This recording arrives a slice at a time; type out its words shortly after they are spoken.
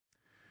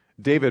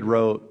David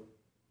wrote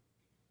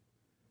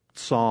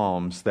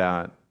psalms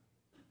that,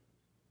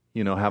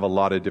 have a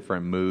lot of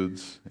different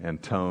moods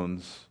and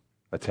tones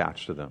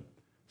attached to them.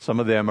 Some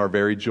of them are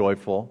very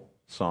joyful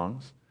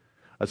songs.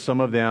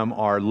 Some of them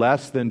are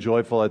less than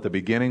joyful at the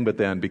beginning, but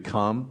then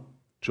become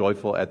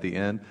joyful at the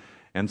end.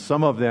 And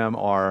some of them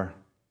are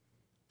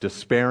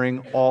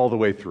despairing all the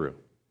way through.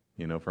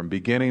 From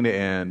beginning to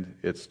end,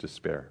 it's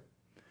despair.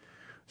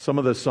 Some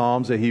of the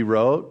psalms that he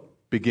wrote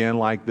begin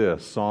like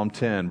this. Psalm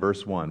 10,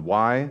 verse 1.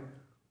 Why,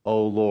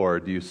 O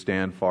Lord, do you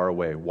stand far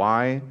away?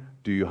 Why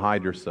do you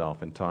hide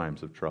yourself in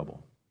times of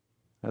trouble?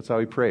 That's how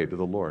he prayed to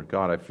the Lord.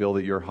 God, I feel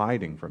that you're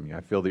hiding from me.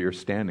 I feel that you're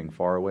standing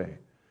far away.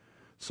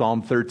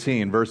 Psalm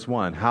 13, verse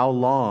 1. How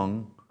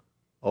long,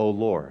 O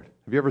Lord?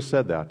 Have you ever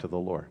said that to the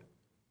Lord?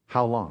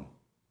 How long?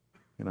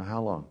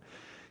 How long?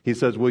 He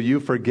says, will you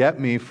forget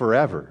me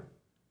forever?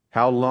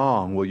 How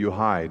long will you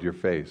hide your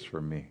face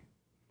from me?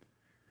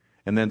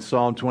 And then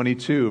Psalm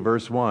 22,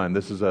 verse 1.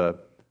 This is a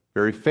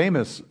very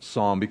famous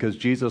psalm because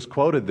Jesus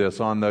quoted this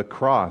on the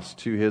cross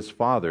to his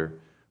Father.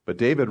 But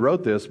David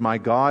wrote this, my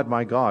God,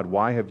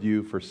 why have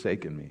you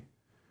forsaken me?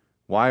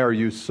 Why are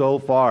you so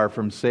far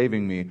from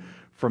saving me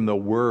from the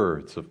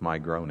words of my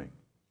groaning?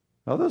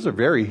 Now, those are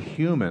very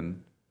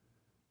human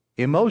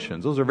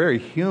emotions. Those are very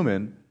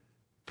human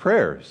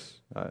prayers.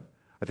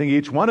 I think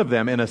each one of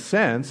them, in a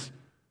sense,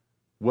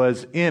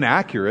 was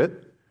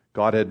inaccurate.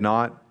 God had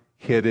not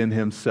hidden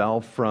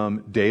himself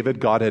from David.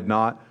 God had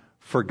not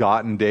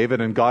forgotten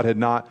David, and God had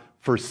not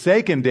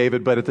forsaken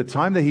David. But at the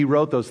time that he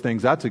wrote those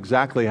things, that's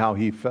exactly how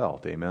he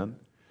felt. Amen?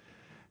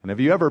 And have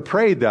you ever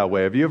prayed that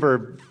way? Have you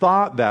ever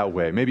thought that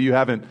way? Maybe you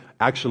haven't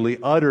actually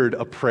uttered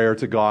a prayer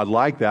to God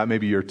like that.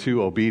 Maybe you're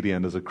too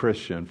obedient as a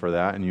Christian for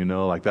that,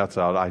 and that's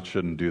out. I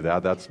shouldn't do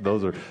that.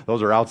 Those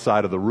are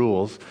outside of the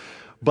rules.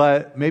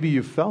 But maybe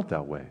you've felt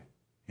that way.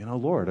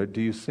 Lord,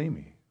 do you see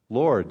me?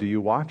 Lord, do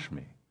you watch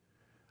me?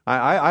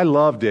 I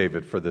love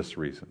David for this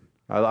reason.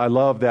 I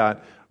love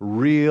that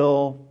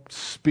real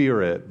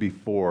spirit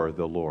before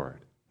the Lord.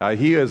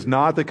 He is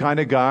not the kind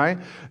of guy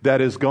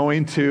that is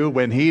going to,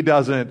 when he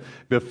doesn't,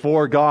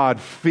 before God,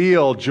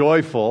 feel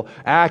joyful,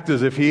 act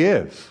as if he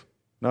is.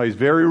 No, he's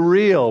very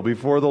real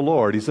before the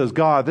Lord. He says,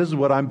 God, this is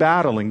what I'm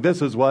battling.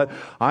 This is what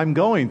I'm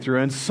going through.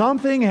 And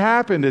something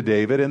happened to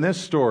David in this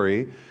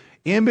story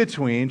in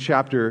between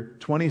chapter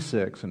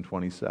 26 and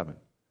 27.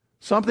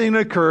 Something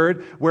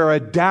occurred where a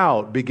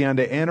doubt began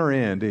to enter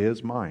into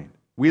his mind.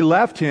 We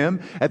left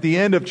him at the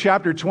end of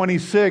chapter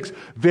 26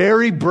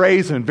 very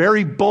brazen,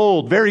 very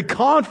bold, very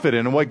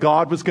confident in what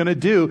God was going to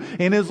do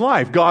in his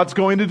life. God's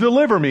going to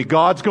deliver me.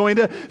 God's going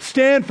to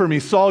stand for me.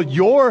 Saul,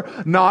 you're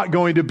not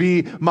going to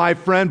be my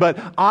friend, but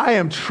I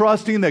am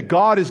trusting that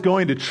God is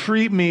going to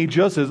treat me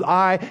just as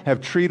I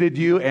have treated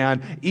you,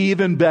 and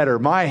even better.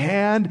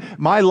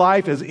 My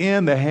life is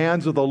in the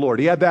hands of the Lord.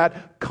 He had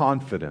that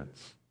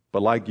confidence.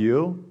 But like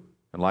you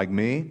and like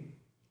me,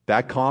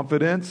 that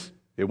confidence,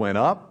 it went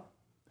up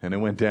and it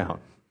went down.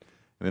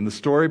 And in the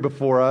story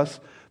before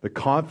us, the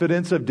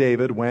confidence of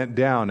David went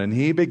down, and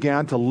he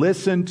began to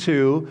listen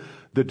to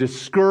the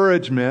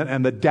discouragement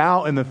and the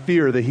doubt and the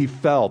fear that he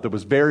felt that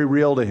was very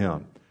real to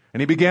him.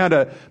 And he began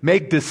to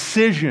make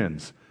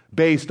decisions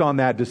based on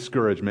that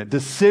discouragement,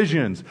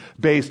 decisions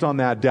based on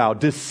that doubt,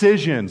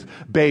 decisions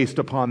based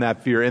upon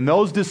that fear. And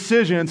those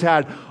decisions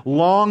had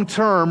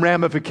long-term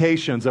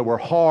ramifications that were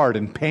hard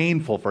and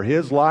painful for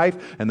his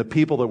life and the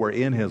people that were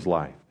in his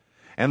life.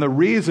 And the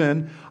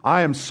reason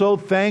I am so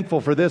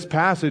thankful for this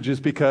passage is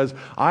because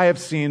I have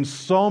seen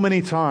so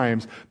many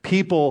times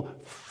people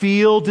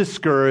feel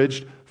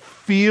discouraged,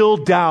 feel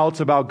doubts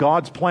about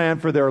God's plan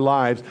for their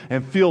lives,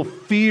 and feel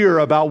fear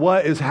about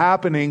what is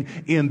happening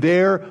in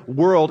their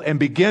world, and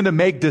begin to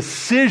make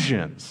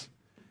decisions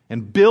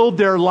and build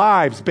their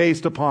lives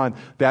based upon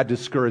that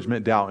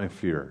discouragement, doubt, and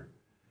fear.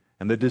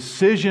 And the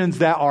decisions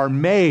that are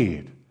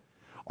made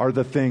are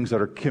the things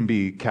that can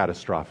be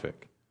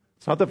catastrophic.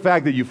 It's not the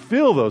fact that you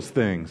feel those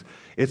things.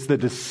 It's the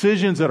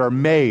decisions that are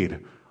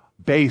made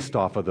based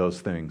off of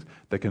those things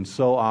that can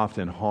so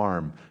often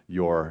harm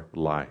your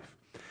life.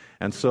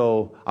 And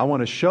so I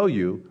want to show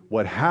you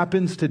what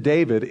happens to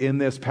David in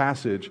this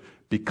passage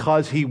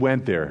because he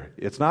went there.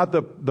 It's not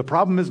the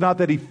problem is not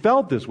that he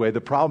felt this way.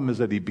 The problem is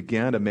that he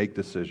began to make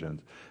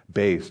decisions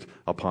based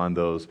upon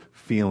those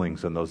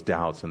feelings and those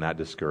doubts and that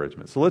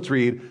discouragement. So let's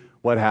read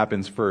what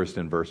happens first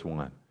in verse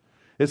 1.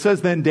 It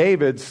says, "Then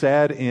David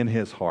said in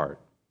his heart,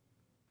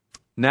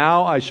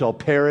 'Now I shall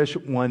perish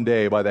one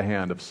day by the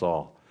hand of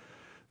Saul.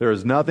 There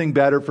is nothing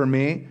better for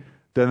me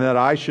than that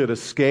I should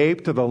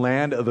escape to the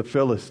land of the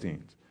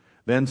Philistines.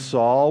 Then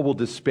Saul will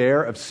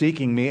despair of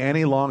seeking me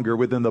any longer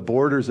within the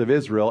borders of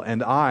Israel,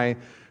 and I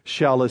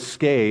shall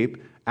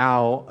escape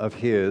out of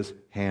his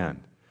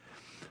hand.'"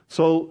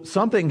 So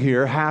something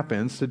here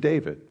happens to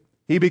David.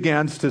 He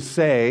begins to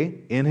say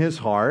in his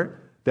heart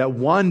that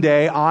one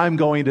day I'm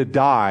going to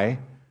die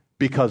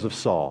because of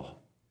Saul.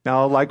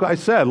 Now, like I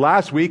said,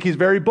 last week he's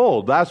very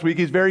bold. Last week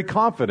he's very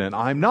confident.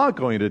 I'm not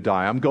going to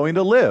die. I'm going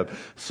to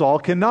live. Saul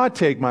cannot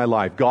take my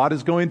life. God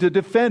is going to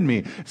defend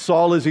me.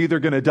 Saul is either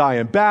going to die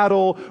in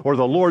battle, or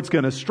the Lord's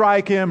going to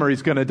strike him, or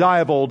he's going to die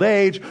of old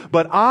age.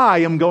 But I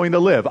am going to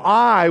live.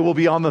 I will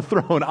be on the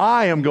throne.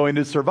 I am going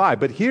to survive.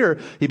 But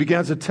here he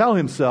begins to tell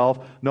himself,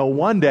 no,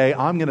 one day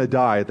I'm going to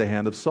die at the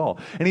hand of Saul.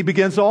 And he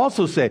begins to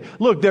also say,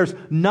 look, there's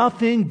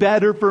nothing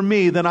better for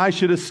me than I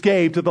should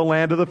escape to the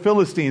land of the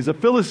Philistines. The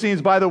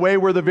Philistines, by the way,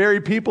 were the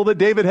very people that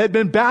David had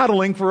been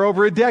battling for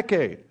over a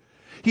decade.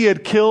 He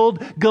had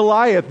killed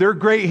Goliath, their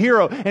great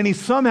hero, and he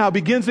somehow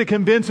begins to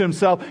convince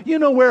himself, you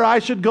know where I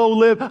should go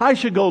live? I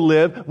should go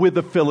live with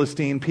the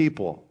Philistine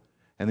people.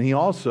 And he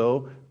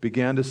also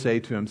began to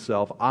say to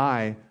himself,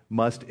 I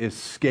must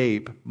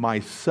escape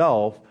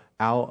myself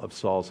out of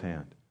Saul's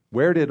hand.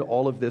 Where did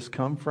all of this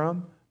come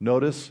from?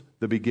 Notice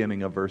the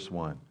beginning of verse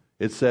 1.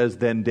 It says,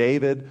 then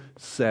David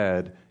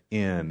said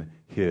in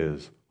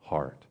his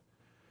heart.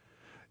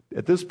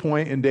 At this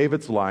point in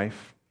David's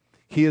life,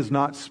 he is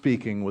not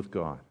speaking with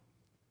God.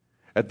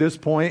 At this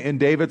point in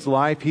David's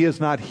life, he is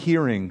not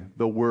hearing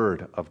the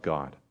word of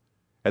God.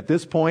 At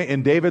this point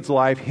in David's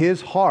life,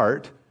 his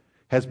heart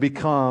has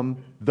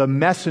become the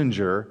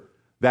messenger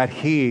that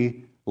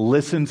he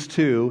listens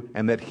to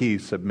and that he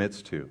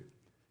submits to.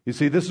 You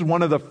see, this is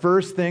one of the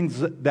first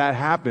things that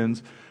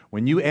happens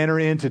when you enter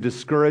into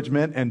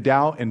discouragement and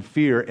doubt and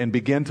fear and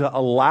begin to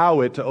allow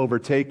it to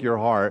overtake your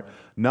heart.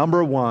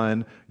 Number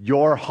one,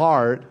 your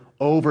heart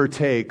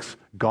overtakes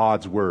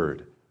God's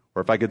word.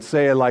 Or if I could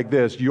say it like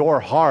this, your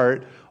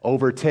heart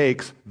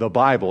overtakes the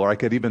Bible. Or I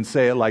could even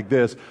say it like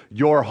this,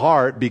 your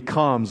heart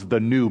becomes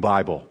the new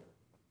Bible.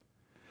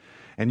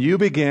 And you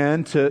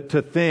begin to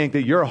think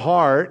that your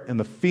heart and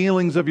the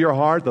feelings of your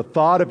heart, the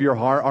thought of your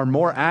heart are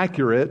more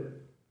accurate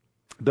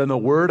than the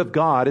word of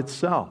God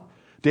itself.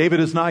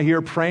 David is not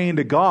here praying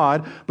to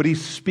God, but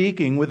he's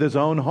speaking with his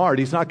own heart.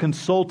 He's not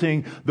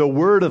consulting the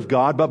word of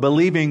God, but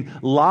believing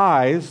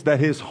lies that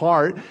his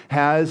heart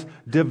has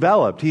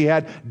developed. He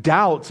had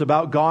doubts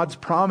about God's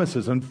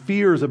promises and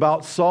fears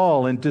about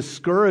Saul and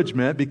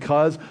discouragement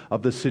because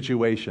of the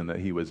situation that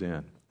he was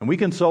in. And we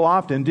can so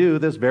often do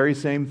this very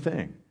same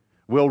thing.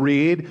 We'll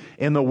read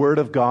in the word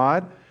of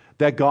God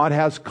that God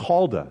has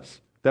called us.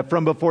 That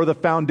from before the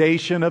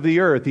foundation of the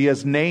earth, He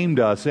has named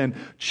us and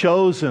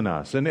chosen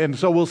us. And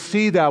so we'll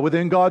see that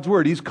within God's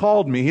Word. He's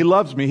called me. He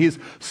loves me. He's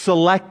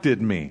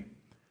selected me.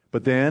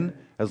 But then,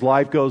 as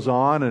life goes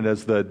on and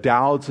as the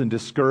doubts and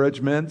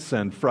discouragements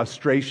and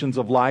frustrations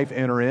of life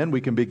enter in,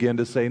 we can begin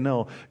to say,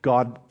 no,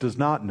 God does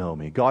not know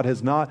me. God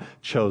has not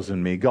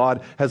chosen me.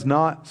 God has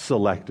not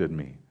selected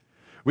me.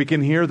 We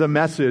can hear the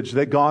message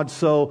that God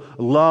so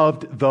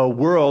loved the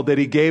world that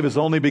He gave His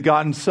only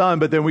begotten Son,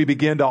 but then we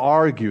begin to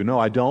argue, no,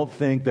 I don't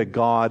think that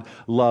God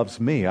loves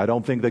me. I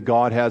don't think that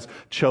God has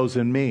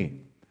chosen me.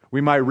 We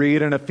might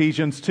read in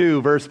Ephesians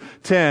 2, verse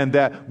 10,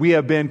 that we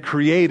have been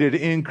created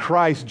in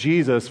Christ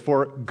Jesus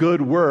for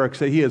good works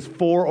that He has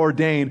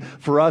foreordained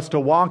for us to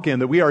walk in,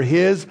 that we are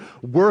His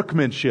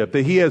workmanship,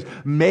 that He has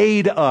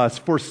made us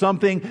for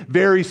something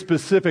very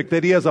specific,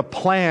 that He has a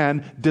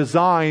plan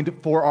designed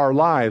for our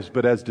lives.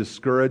 But as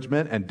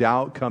discouragement and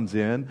doubt comes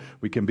in,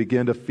 we can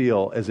begin to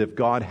feel as if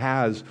God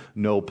has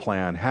no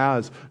plan,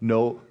 has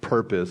no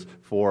purpose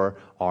for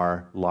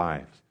our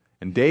lives.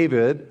 And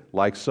David,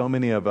 like so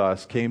many of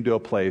us, came to a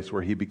place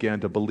where he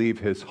began to believe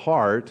his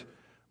heart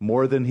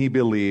more than he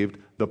believed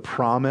the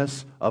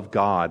promise of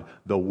God,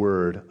 the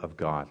Word of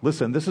God.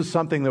 Listen, this is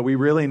something that we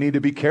really need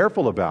to be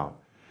careful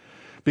about,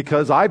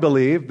 because I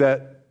believe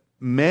that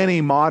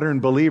many modern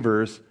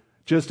believers,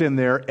 just in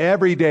their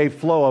everyday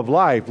flow of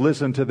life,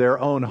 listen to their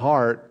own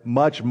heart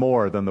much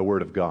more than the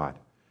Word of God.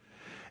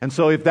 And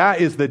so if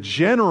that is the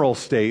general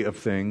state of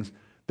things,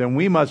 then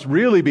we must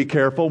really be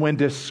careful when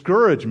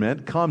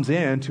discouragement comes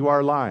into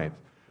our lives.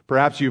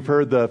 Perhaps you've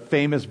heard the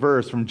famous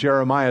verse from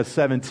Jeremiah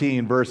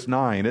 17, verse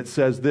 9. It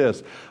says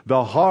this,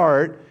 "The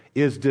heart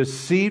is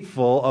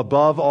deceitful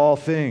above all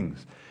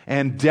things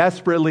and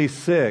desperately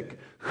sick.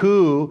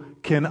 Who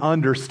can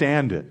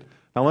understand it?"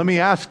 Now let me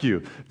ask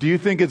you, do you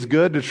think it's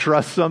good to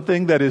trust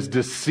something that is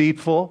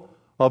deceitful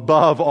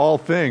above all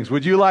things?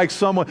 Would you like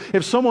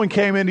if someone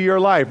came into your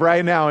life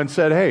right now and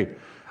said, hey,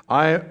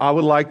 I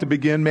would like to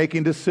begin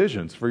making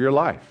decisions for your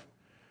life.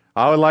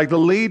 I would like to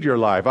lead your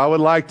life. I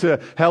would like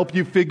to help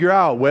you figure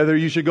out whether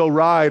you should go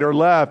right or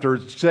left or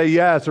say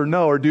yes or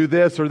no or do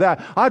this or that.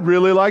 I'd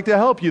really like to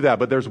help you that.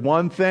 But there's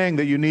one thing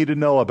that you need to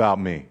know about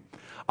me.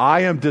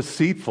 I am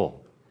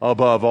deceitful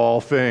above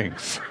all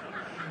things.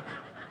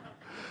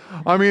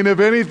 I mean, if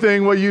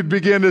anything, what you'd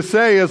begin to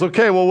say is,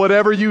 okay, well,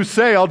 whatever you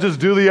say, I'll just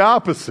do the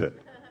opposite.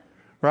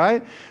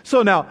 Right?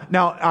 So now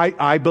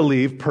I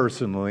believe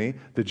personally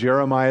that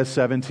Jeremiah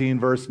 17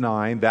 verse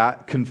 9,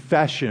 that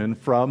confession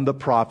from the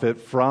prophet,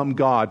 from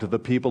God to the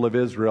people of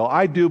Israel,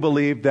 I do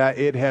believe that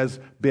it has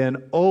been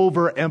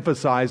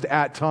overemphasized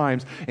at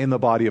times in the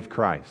body of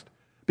Christ.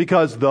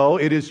 Because though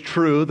it is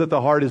true that the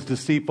heart is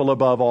deceitful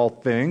above all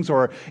things,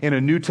 or in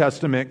a New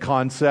Testament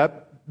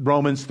concept,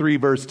 Romans 3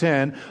 verse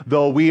 10,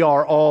 though we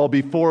are all,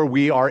 before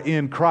we are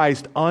in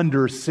Christ,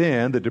 under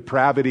sin, the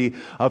depravity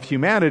of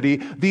humanity,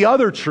 the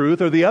other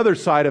truth, or the other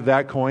side of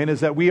that coin, is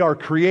that we are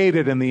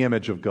created in the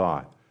image of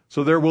God.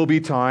 So there will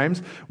be times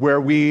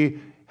where we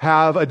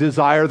have a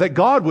desire that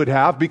God would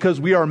have because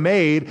we are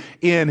made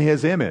in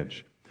His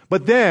image.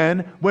 But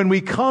then, when we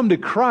come to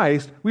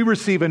Christ, we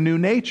receive a new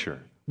nature.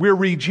 We're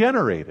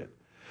regenerated.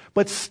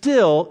 But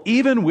still,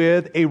 even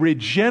with a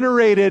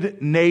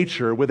regenerated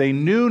nature, with a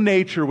new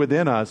nature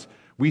within us,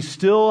 we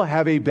still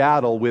have a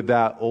battle with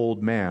that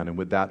old man and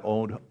with that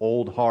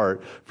old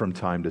heart from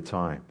time to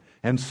time.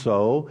 And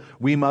so,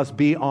 we must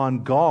be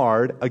on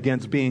guard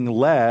against being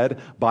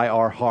led by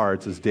our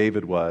hearts, as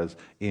David was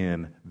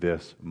in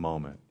this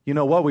moment. You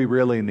know, what we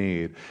really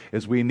need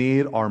is we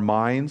need our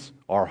minds,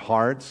 our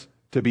hearts,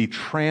 to be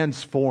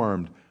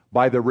transformed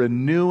by the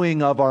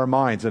renewing of our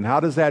minds. And how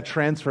does that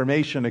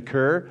transformation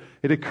occur?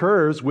 It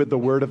occurs with the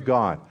Word of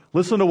God.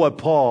 Listen to what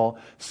Paul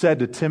said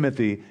to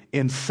Timothy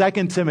in 2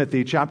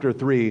 Timothy chapter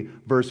 3,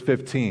 verse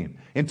 15.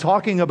 In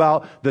talking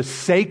about the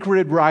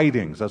sacred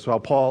writings, that's how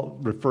Paul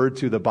referred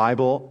to the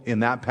Bible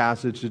in that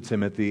passage to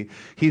Timothy.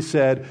 He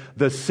said,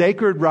 the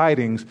sacred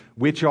writings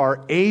which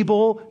are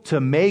able to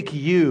make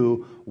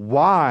you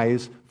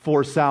wise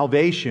for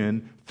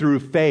salvation through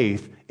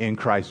faith in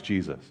Christ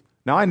Jesus.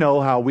 Now, I know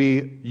how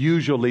we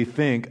usually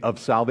think of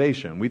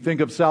salvation. We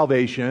think of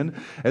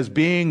salvation as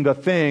being the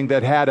thing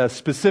that had a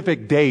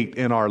specific date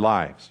in our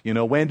lives. You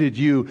know, when did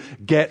you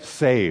get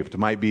saved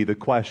might be the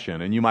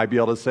question. And you might be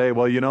able to say,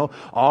 well, you know,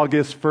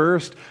 August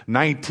 1st,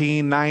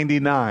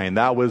 1999.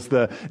 That was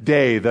the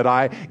day that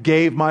I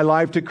gave my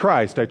life to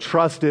Christ. I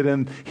trusted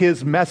in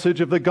His message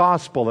of the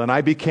gospel and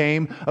I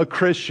became a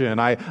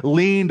Christian. I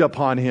leaned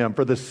upon Him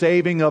for the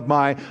saving of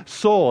my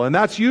soul. And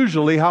that's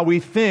usually how we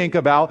think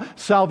about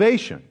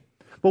salvation.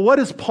 But what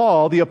is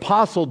Paul, the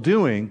apostle,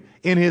 doing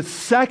in his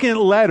second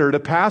letter to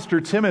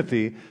Pastor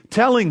Timothy,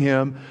 telling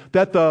him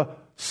that the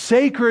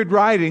sacred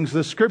writings,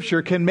 the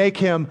Scripture, can make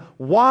him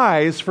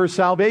wise for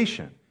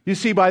salvation? You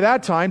see, by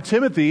that time,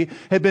 Timothy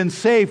had been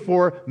saved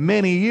for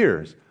many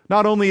years.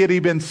 Not only had he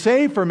been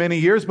saved for many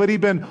years, but he'd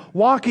been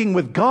walking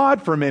with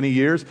God for many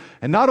years.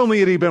 And not only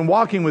had he been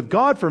walking with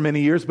God for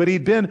many years, but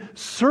he'd been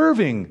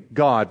serving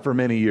God for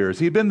many years.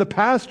 He'd been the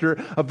pastor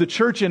of the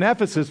church in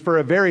Ephesus for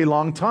a very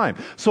long time.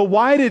 So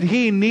why did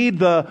he need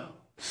the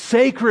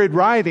sacred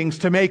writings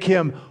to make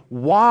him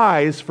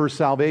wise for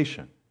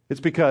salvation? It's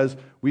because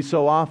we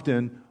so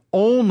often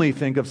only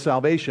think of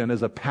salvation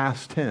as a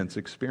past tense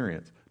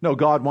experience. No,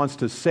 God wants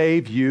to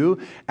save you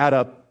at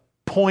a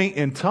point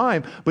in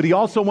time, but He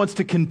also wants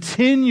to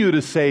continue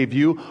to save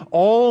you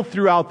all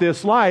throughout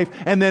this life,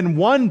 and then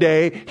one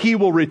day He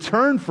will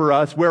return for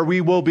us where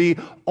we will be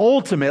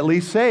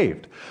ultimately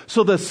saved.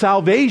 So the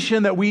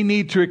salvation that we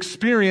need to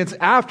experience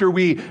after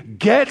we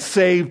get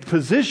saved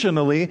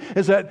positionally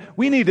is that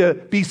we need to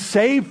be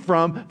saved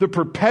from the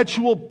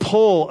perpetual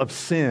pull of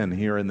sin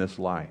here in this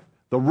life.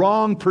 The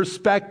wrong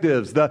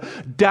perspectives, the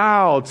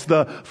doubts,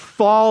 the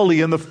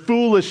folly and the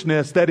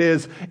foolishness that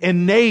is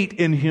innate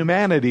in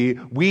humanity.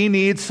 We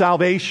need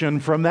salvation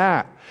from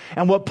that.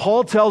 And what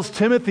Paul tells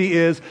Timothy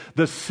is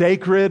the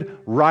sacred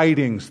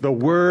writings, the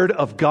Word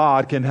of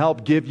God, can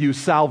help give you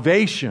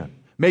salvation,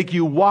 make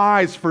you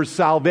wise for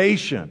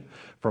salvation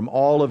from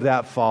all of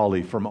that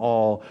folly, from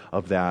all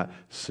of that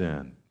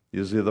sin.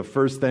 Usually the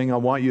first thing I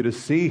want you to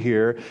see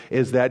here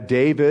is that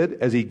David,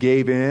 as he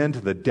gave in to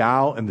the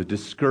doubt and the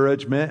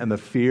discouragement and the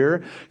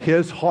fear,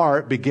 his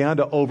heart began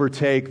to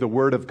overtake the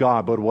Word of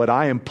God. But what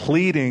I am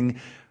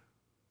pleading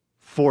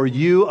for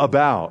you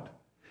about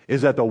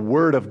is that the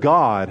Word of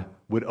God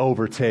would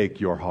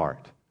overtake your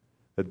heart.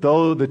 That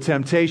though the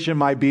temptation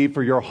might be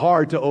for your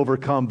heart to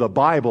overcome the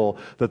Bible,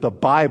 that the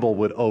Bible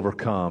would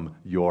overcome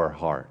your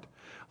heart.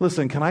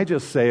 Listen, can I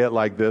just say it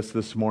like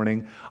this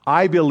morning?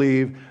 I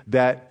believe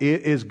that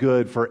it is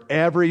good for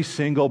every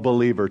single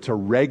believer to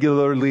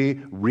regularly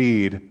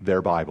read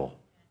their Bible.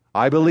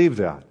 I believe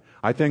that.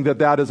 I think that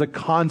that is a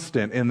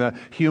constant in the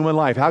human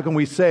life. How can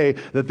we say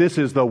that this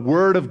is the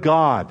Word of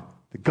God?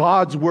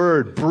 God's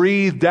Word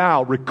breathed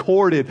out,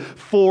 recorded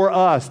for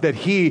us, that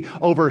He,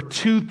 over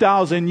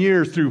 2,000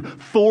 years, through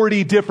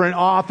 40 different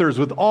authors,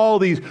 with all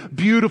these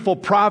beautiful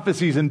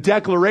prophecies and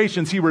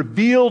declarations, He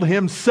revealed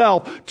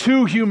Himself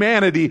to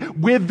humanity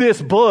with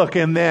this book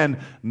and then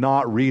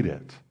not read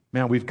it.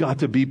 Man, we've got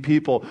to be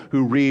people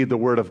who read the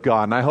Word of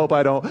God. And I hope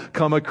I don't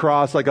come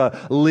across like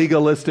a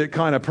legalistic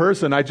kind of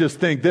person. I just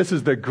think this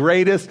is the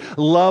greatest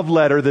love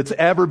letter that's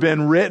ever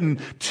been written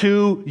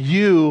to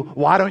you.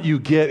 Why don't you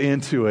get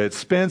into it?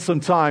 Spend some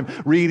time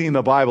reading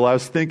the Bible. I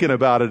was thinking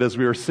about it as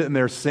we were sitting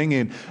there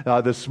singing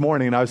this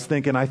morning. I was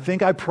thinking, I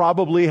think I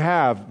probably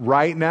have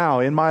right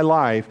now in my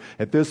life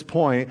at this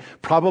point,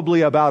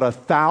 probably about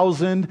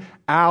 1,000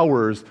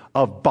 hours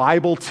of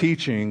Bible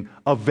teaching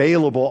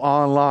available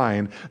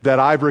online that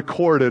I've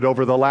recorded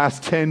over the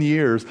last 10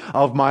 years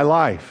of my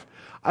life.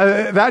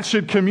 That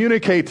should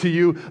communicate to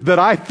you that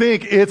I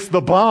think it's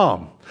the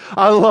bomb.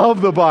 I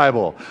love the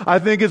Bible. I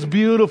think it's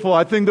beautiful.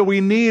 I think that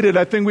we need it.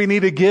 I think we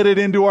need to get it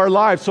into our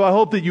lives. So I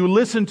hope that you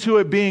listen to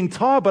it being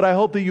taught, but I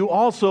hope that you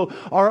also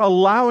are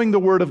allowing the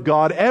Word of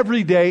God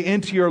every day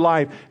into your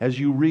life as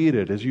you read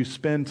it, as you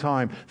spend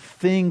time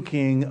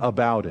thinking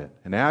about it.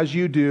 And as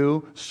you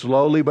do,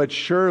 slowly but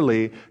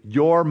surely,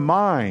 your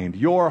mind,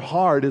 your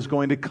heart is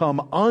going to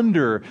come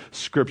under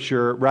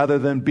Scripture rather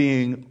than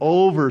being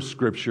over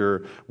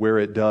Scripture where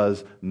it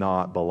does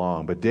not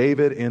belong. But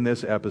David, in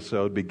this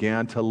episode,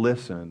 began to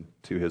listen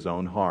to his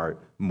own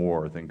heart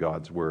more than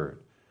God's Word.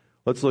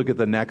 Let's look at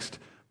the next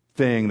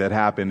thing that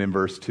happened in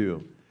verse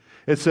 2.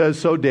 It says,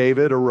 "So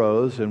David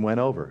arose and went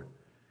over,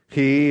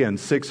 he and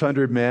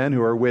 600 men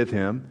who are with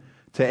him,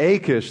 to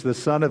Achish the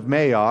son of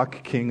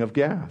Maoch, king of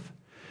Gath.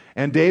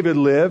 And David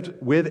lived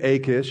with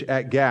Achish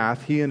at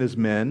Gath, he and his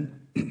men,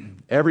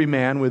 every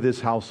man with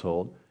his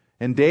household.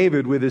 And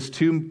David with his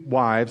 2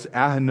 wives,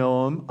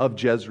 Ahinoam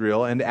of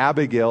Jezreel and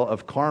Abigail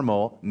of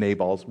Carmel,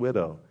 Nabal's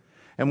widow.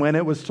 And when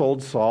it was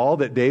told Saul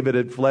that David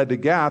had fled to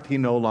Gath, he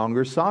no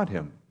longer sought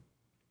him.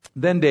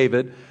 Then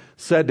David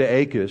said to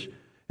Achish,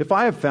 'If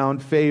I have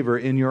found favor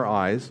in your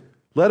eyes,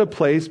 let a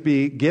place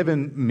be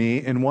given me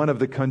in one of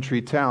the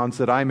country towns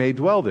that I may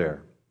dwell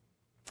there.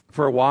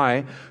 For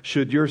why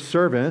should your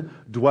servant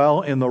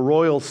dwell in the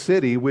royal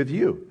city with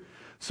you?'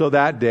 So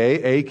that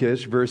day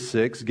Achish, verse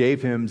 6,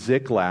 gave him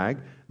Ziklag.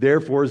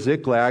 Therefore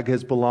Ziklag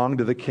has belonged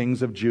to the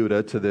kings of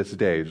Judah to this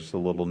day." Just a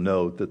little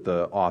note that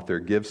the author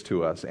gives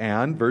to us.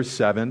 And, verse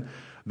 7,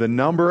 "The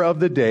number of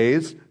the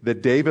days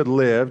that David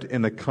lived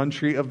in the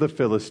country of the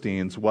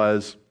Philistines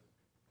was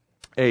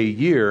a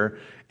year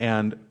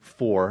and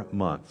 4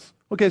 months."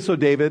 Okay, so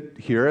David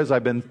here, as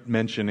I've been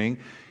mentioning,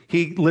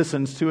 he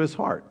listens to his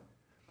heart.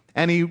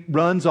 And he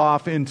runs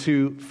off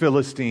into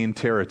Philistine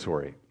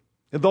territory.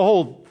 The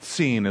whole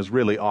scene is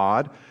really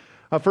odd.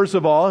 First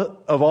of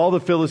all the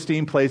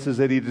Philistine places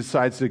that he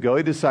decides to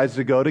go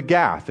to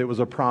Gath. It was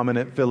a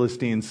prominent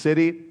Philistine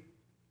city.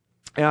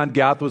 And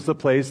Gath was the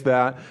place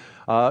that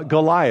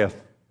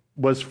Goliath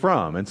was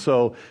from. And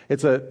so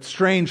it's a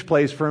strange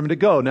place for him to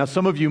go. Now,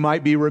 some of you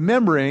might be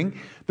remembering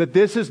that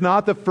this is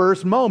not the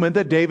first moment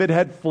that David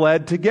had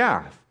fled to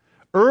Gath.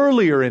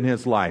 Earlier in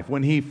his life,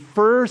 when he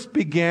first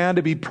began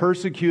to be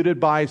persecuted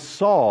by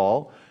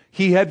Saul,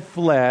 he had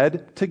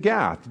fled to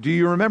Gath. Do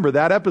you remember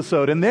that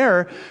episode? And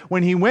there,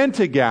 when he went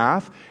to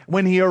Gath,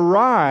 when he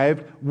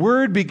arrived,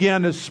 word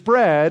began to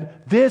spread,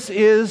 this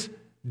is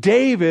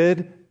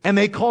David, and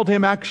they called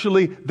him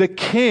actually the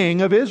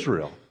king of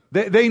Israel.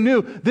 They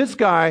knew this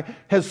guy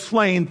has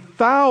slain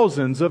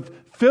thousands of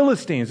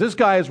Philistines. This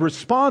guy is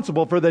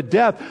responsible for the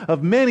death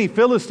of many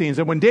Philistines.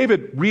 And when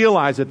David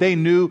realized that they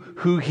knew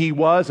who he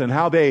was and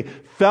how they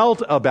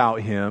felt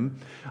about him,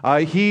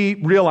 he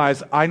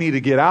realized, I need to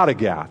get out of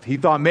Gath. He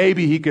thought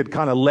maybe he could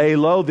kind of lay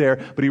low there,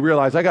 but he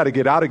realized, I got to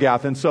get out of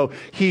Gath. And so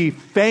he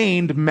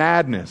feigned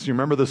madness. You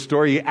remember the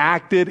story? He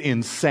acted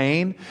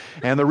insane.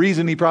 And the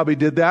reason he probably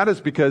did that is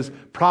because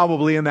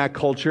probably in that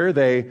culture,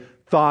 they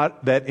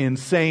thought that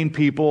insane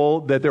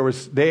people, that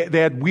they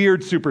had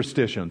weird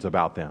superstitions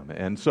about them.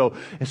 And so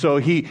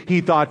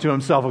he thought to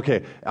himself,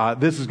 okay,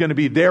 this is going to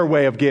be their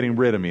way of getting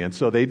rid of me. And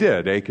so they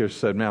did. Achish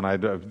said,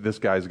 man, this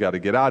guy's got to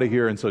get out of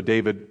here. And so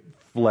David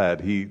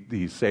fled.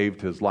 He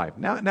saved his life.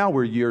 Now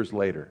we're years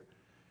later.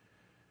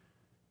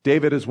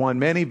 David has won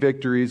many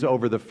victories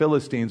over the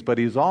Philistines, but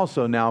he's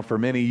also now for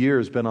many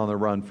years been on the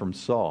run from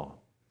Saul.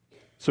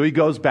 So he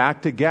goes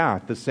back to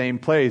Gath, the same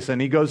place,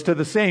 and he goes to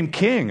the same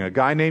king, a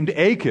guy named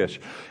Achish.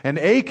 And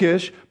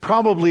Achish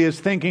probably is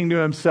thinking to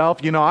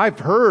himself, I've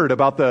heard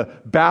about the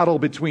battle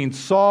between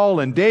Saul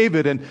and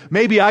David, and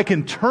maybe I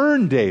can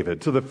turn David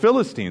to the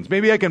Philistines.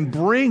 Maybe I can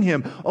bring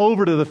him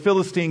over to the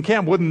Philistine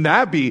camp. Wouldn't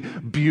that be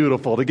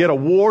beautiful to get a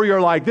warrior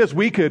like this?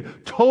 We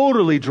could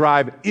totally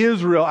drive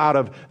Israel out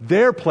of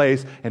their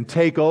place and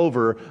take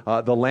over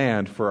the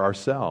land for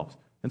ourselves.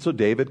 And so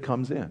David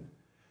comes in.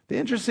 The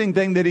interesting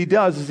thing that he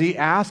does is he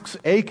asks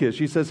Achish,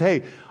 he says,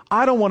 hey,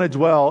 I don't want to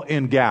dwell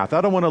in Gath.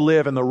 I don't want to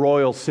live in the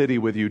royal city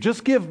with you.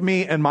 Just give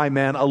me and my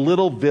men a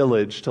little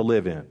village to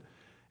live in.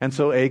 And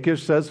so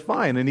Achish says,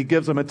 fine. And he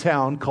gives him a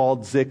town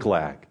called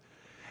Ziklag.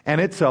 And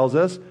it tells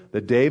us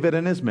that David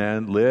and his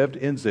men lived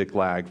in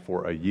Ziklag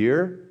for a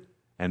year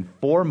and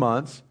 4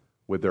 months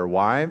with their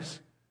wives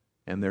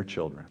and their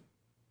children.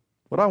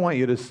 What I want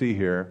you to see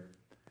here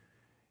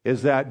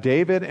is that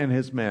David and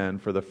his men,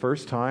 for the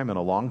first time in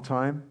a long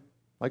time,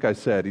 like I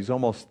said, he's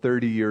almost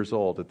 30 years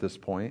old at this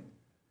point.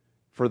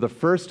 For the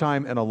first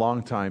time in a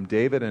long time,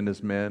 David and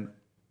his men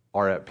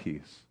are at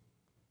peace.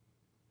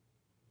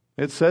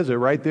 It says it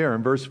right there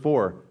in verse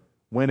 4.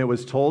 When it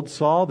was told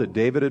Saul that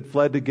David had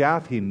fled to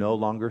Gath, he no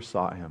longer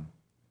sought him.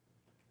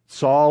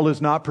 Saul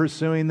is not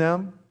pursuing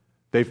them.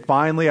 They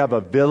finally have a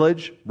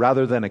village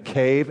rather than a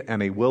cave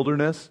and a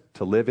wilderness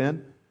to live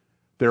in.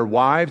 Their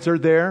wives are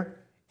there.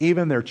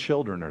 Even their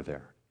children are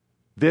there.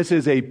 This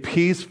is a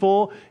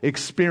peaceful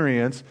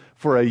experience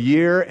for a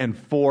year and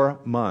 4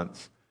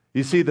 months.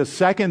 You see, the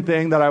second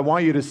thing that I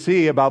want you to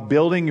see about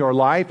building your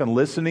life and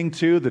listening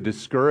to the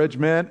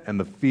discouragement and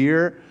the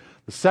fear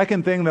The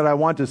second thing that I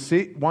want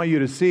you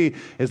to see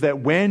is that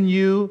when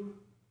you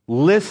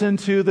listen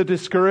to the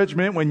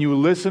discouragement, when you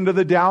listen to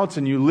the doubts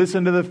and you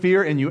listen to the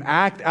fear and you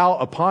act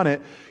out upon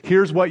it,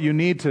 here's what you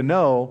need to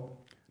know.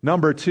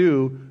 Number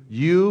 2,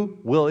 you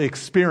will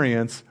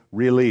experience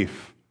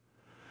relief.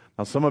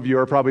 Now, some of you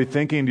are probably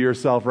thinking to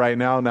yourself right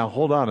now,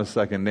 hold on a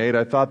second, Nate.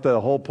 I thought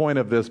the whole point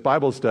of this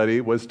Bible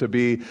study was to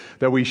be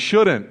that we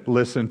shouldn't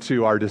listen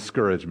to our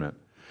discouragement,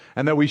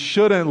 and that we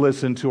shouldn't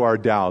listen to our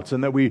doubts,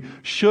 and that we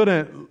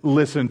shouldn't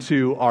listen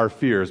to our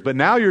fears. But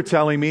now you're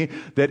telling me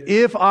that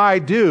if I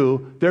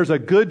do, there's a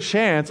good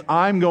chance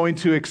I'm going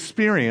to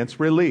experience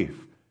relief.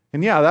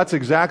 And yeah, that's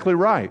exactly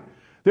right.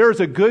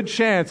 There's a good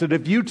chance that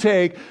if you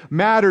take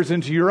matters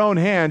into your own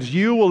hands,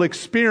 you will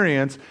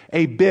experience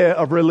a bit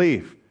of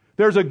relief.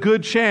 There's a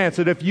good chance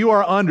that if you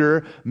are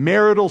under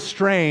marital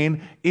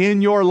strain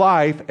in your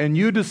life and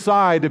you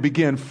decide to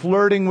begin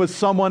flirting with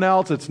someone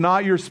else, it's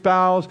not your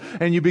spouse,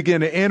 and you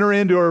begin to enter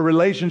into a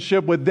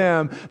relationship with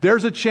them,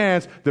 there's a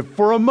chance that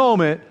for a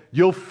moment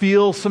you'll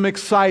feel some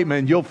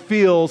excitement, you'll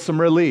feel some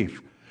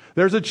relief.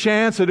 There's a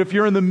chance that if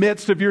you're in the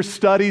midst of your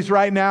studies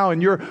right now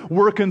and you're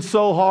working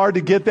so hard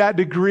to get that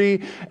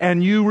degree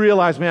and you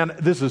realize, man,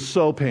 this is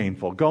so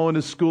painful. Going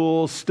to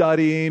school,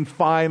 studying,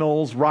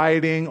 finals,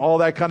 writing, all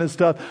that kind of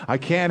stuff. I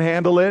can't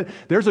handle it.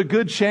 There's a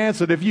good chance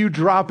that if you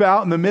drop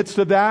out in the midst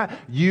of that,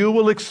 you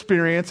will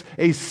experience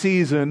a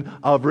season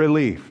of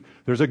relief.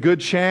 There's a good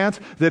chance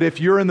that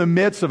if you're in the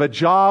midst of a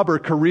job or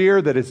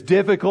career that is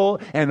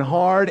difficult and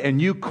hard and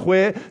you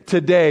quit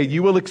today,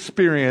 you will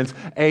experience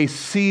a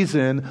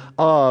season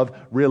of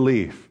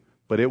relief.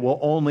 But it will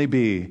only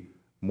be,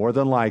 more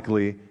than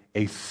likely,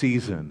 a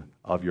season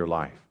of your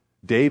life.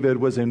 David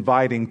was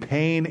inviting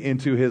pain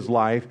into his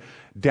life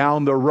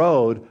down the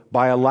road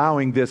by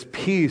allowing this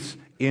peace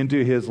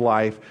into his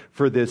life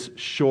for this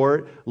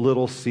short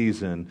little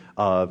season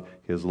of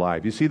his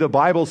life. You see, the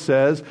Bible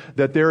says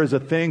that there is a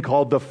thing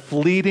called the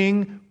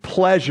fleeting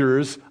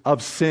pleasures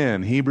of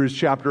sin. Hebrews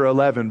chapter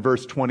 11,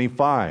 verse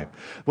 25.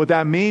 What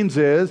that means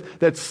is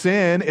that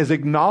sin is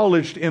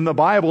acknowledged in the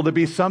Bible to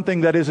be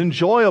something that is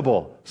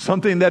enjoyable,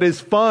 something that is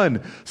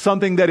fun,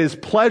 something that is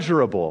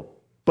pleasurable,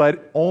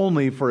 but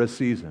only for a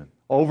season.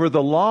 Over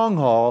the long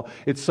haul,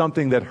 it's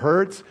something that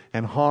hurts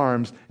and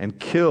harms and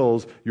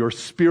kills your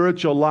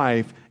spiritual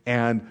life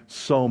and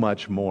so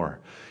much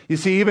more. You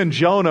see, even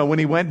Jonah, when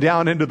he went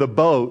down into the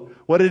boat,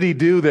 what did he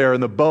do there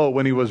in the boat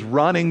when he was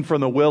running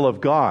from the will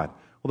of God?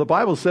 Well, the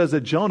Bible says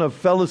that Jonah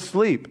fell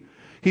asleep.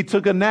 He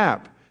took a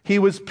nap. He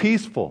was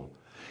peaceful.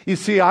 You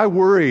see, I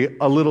worry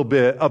a little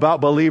bit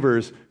about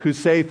believers who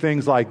say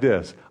things like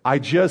this: I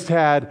just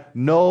had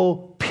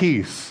no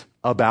peace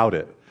about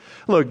it.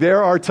 Look,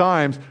 there are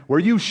times where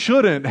you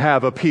shouldn't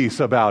have a peace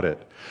about it.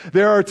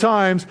 There are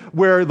times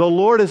where the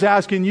Lord is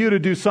asking you to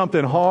do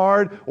something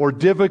hard or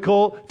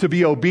difficult, to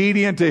be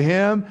obedient to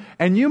Him,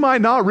 and you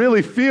might not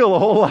really feel a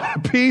whole lot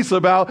of peace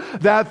about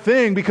that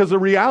thing, because the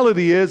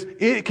reality is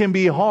it can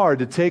be hard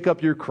to take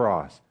up your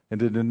cross and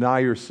to deny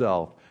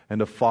yourself and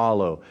to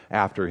follow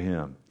after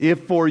Him.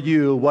 If for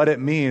you, what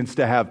it means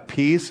to have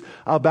peace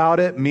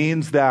about it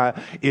means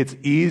that it's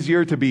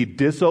easier to be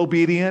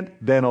disobedient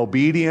than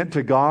obedient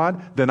to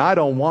God, then I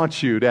don't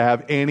want you to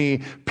have any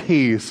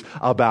peace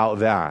about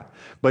that.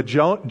 But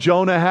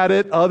Jonah had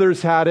it,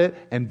 others had it,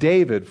 and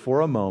David,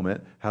 for a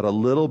moment, had a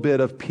little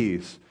bit of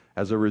peace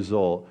as a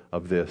result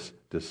of this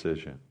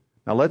decision.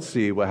 Now let's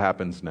see what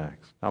happens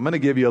next. I'm going to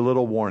give you a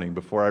little warning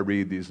before I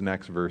read these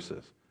next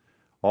verses.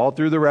 All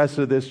through the rest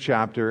of this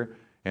chapter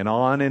and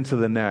on into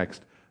the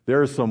next,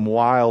 there's some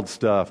wild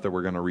stuff that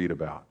we're going to read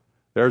about.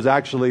 There's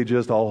actually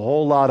just a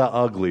whole lot of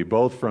ugly,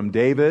 both from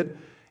David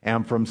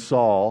and from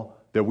Saul,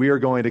 that we are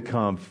going to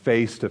come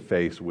face to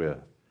face with.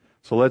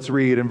 So let's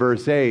read in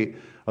verse 8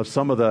 of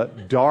some of the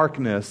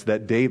darkness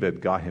that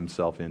David got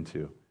himself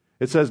into.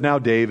 It says, "Now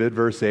David,"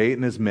 verse 8,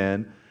 "and his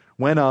men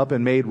went up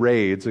and made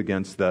raids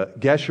against the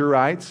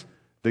Geshurites,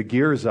 the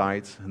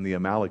Girzites, and the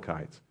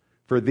Amalekites.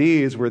 For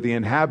these were the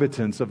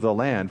inhabitants of the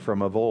land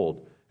from of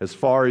old, as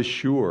far as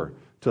Shur,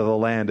 to the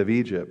land of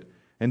Egypt.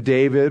 And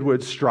David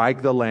would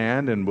strike the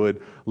land and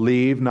would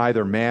leave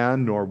neither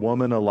man nor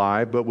woman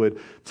alive, but would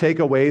take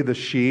away the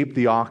sheep,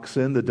 the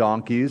oxen, the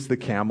donkeys, the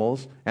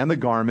camels, and the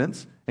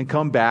garments, and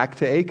come back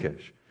to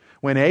Achish.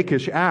 When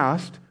Achish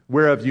asked,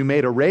 'Where have you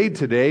made a raid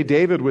today?'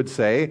 David would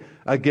say,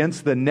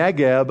 'Against the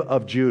Negeb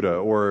of Judah,'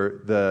 or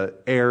the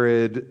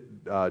arid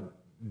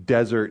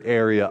desert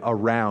area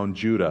around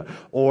Judah,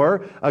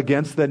 or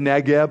against the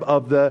Negeb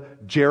of the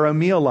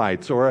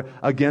Jerahmeelites, or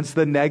against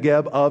the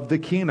Negeb of the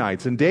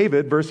Kenites. And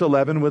David, verse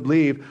 11, would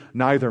leave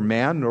neither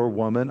man nor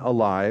woman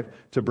alive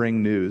to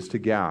bring news to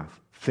Gath,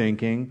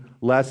 thinking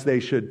lest they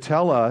should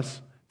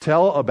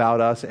tell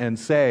about us and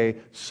say,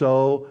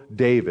 'So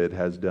David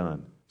has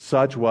done.'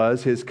 Such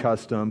was his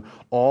custom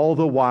all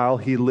the while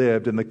he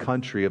lived in the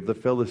country of the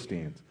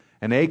Philistines.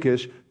 And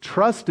Achish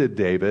trusted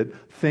David,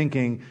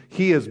 thinking,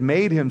 'He has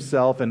made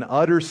himself an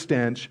utter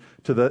stench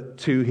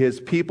to his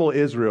people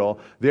Israel,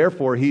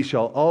 therefore he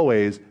shall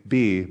always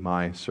be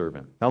my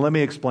servant.'" Now let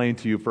me explain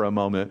to you for a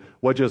moment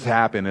what just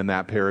happened in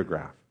that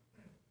paragraph.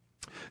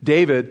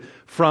 David,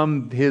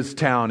 from his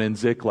town in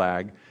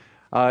Ziklag,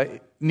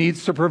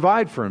 needs to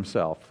provide for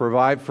himself,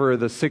 provide for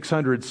the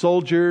 600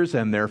 soldiers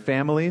and their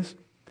families.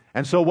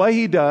 And so what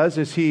he does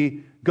is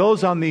he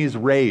goes on these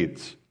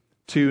raids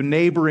to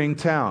neighboring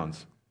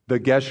towns. The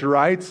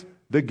Geshurites,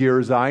 the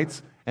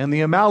Girzites, and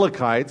the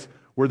Amalekites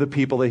were the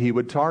people that he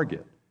would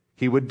target.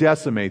 He would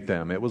decimate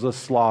them. It was a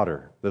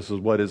slaughter. This is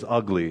what is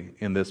ugly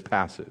in this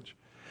passage.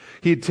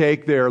 He'd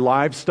take their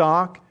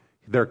livestock,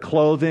 their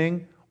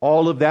clothing,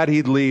 all of that.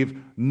 He'd leave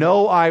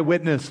no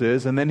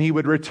eyewitnesses, and then he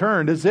would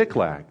return to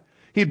Ziklag.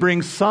 He'd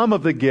bring some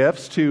of the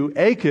gifts to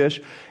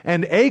Achish,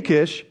 and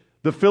Achish,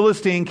 the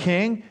Philistine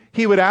king,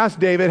 he would ask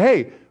David,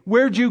 hey,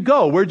 where'd you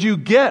go? Where'd you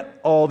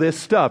get all this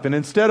stuff? And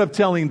instead of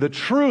telling the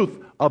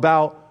truth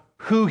about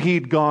who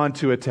he'd gone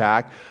to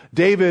attack,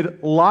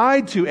 David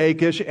lied to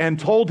Achish and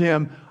told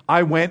him,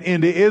 I went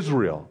into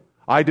Israel.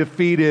 I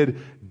defeated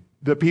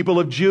the people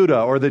of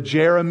Judah, or the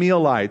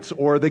Jerahmeelites,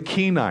 or the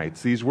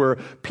Kenites. These were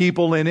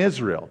people in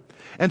Israel.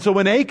 And so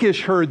when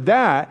Achish heard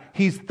that,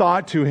 he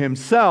thought to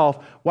himself,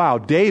 wow,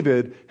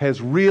 David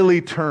has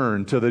really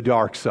turned to the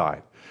dark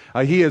side.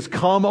 He has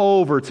come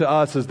over to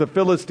us as the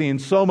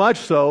Philistines, so much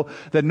so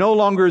that no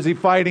longer is he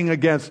fighting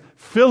against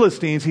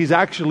Philistines, he's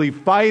actually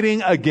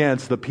fighting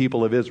against the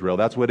people of Israel.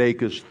 That's what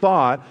Achish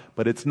thought,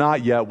 but it's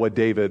not yet what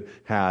David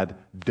had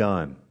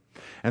done.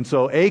 And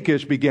so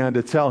Achish began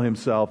to tell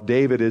himself,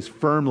 David is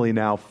firmly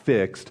now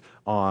fixed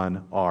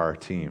on our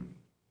team.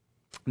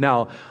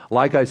 Now,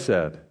 like I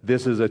said,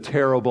 this is a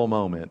terrible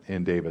moment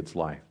in David's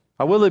life.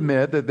 I will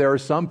admit that there are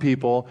some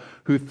people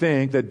who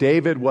think that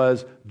David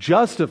was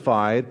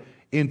justified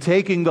in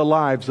taking the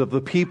lives of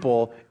the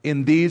people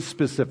in these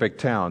specific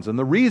towns. And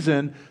the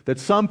reason that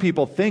some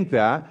people think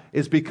that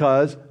is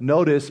because,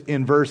 notice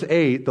in verse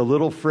 8, the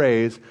little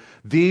phrase,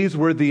 these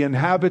were the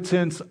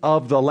inhabitants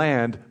of the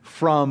land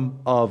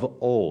from of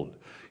old.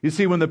 You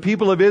see, when the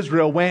people of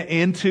Israel went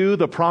into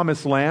the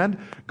promised land,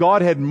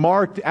 God had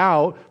marked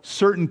out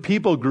certain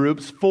people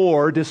groups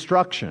for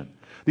destruction.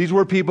 These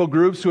were people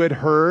groups who had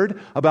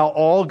heard about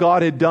all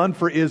God had done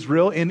for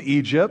Israel in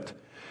Egypt,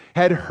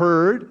 had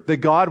heard that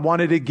God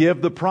wanted to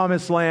give the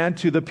promised land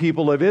to the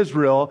people of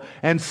Israel,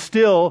 and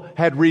still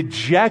had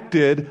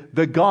rejected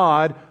the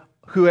God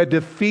who had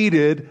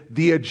defeated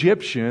the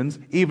Egyptians,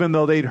 even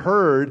though they'd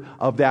heard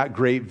of that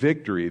great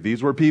victory.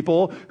 These were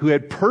people who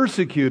had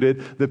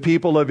persecuted the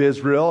people of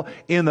Israel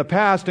in the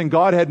past, and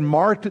God had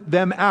marked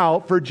them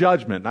out for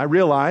judgment. And I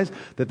realize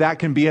that that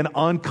can be an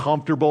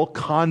uncomfortable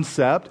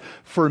concept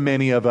for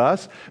many of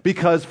us,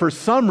 because for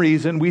some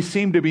reason we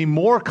seem to be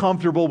more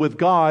comfortable with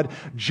God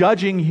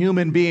judging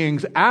human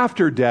beings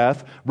after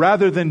death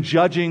rather than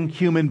judging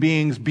human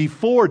beings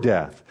before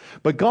death.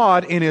 But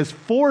God, in His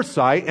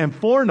foresight and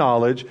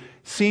foreknowledge,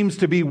 seems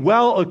to be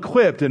well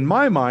equipped, in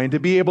my mind, to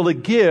be able to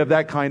give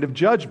that kind of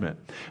judgment.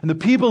 And the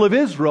people of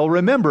Israel,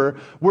 remember,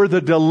 were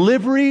the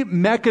delivery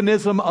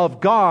mechanism of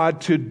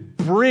God to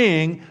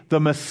bring the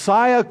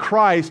Messiah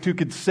Christ who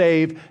could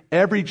save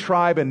every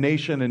tribe and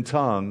nation and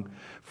tongue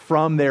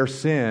from their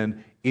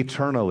sin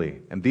eternally.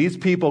 And these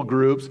people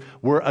groups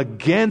were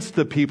against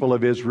the people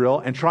of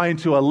Israel and trying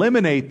to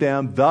eliminate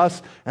them,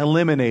 thus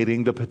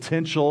eliminating the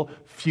potential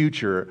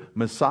future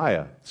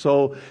Messiah.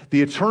 So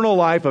the eternal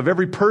life of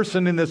every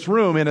person in this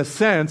room, in a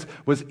sense,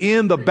 was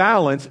in the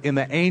balance in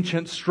the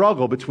ancient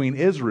struggle between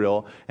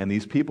Israel and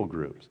these people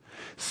groups.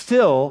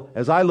 Still,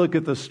 as I look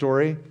at the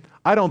story,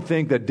 I don't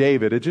think that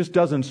David, it just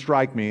doesn't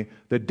strike me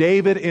that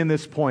David in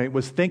this point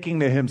was thinking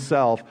to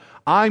himself,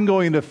 I'm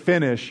going to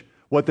finish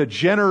what the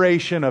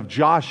generation of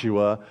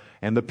Joshua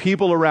and the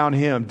people around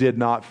him did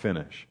not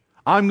finish.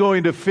 I'm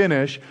going to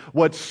finish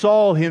what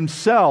Saul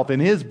himself in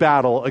his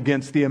battle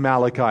against the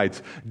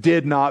Amalekites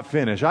did not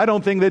finish. I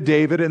don't think that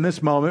David in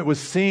this moment was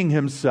seeing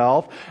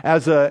himself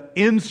as an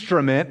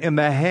instrument in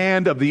the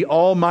hand of the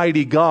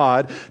Almighty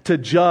God to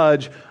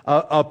judge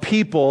a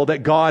people that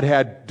God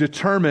had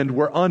determined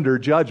were under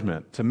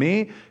judgment. To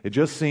me, it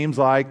just seems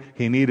like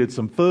he needed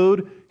some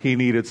food, he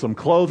needed some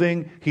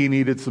clothing, he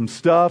needed some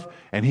stuff,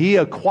 and he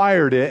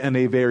acquired it in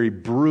a very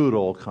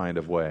brutal kind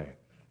of way.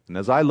 And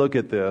as I look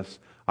at this,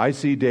 I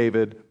see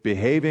David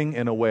behaving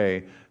in a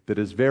way that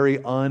is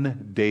very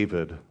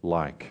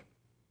un-David-like.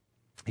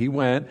 He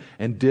went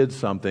and did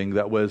something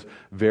that was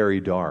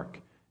very dark.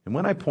 And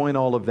when I point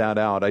all of that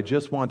out, I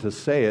just want to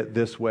say it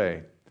this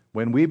way.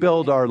 When we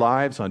build our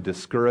lives on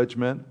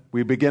discouragement,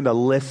 we begin to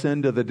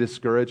listen to the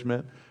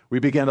discouragement, we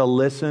begin to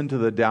listen to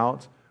the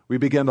doubts, we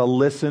begin to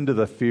listen to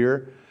the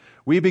fear,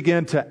 we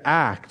begin to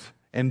act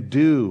and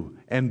do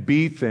and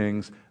be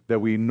things that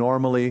we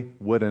normally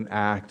wouldn't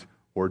act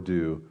or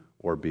do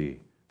or be.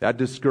 That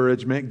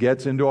discouragement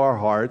gets into our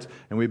hearts,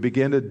 and we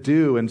begin to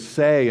do and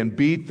say and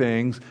be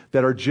things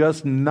that are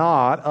just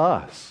not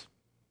us.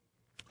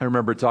 I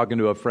remember talking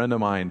to a friend of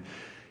mine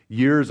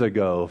years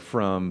ago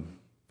from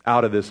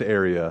out of this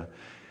area,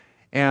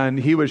 and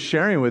he was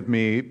sharing with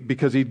me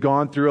because he'd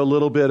gone through a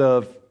little bit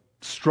of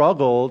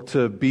struggle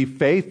to be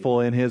faithful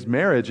in his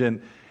marriage,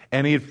 and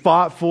he had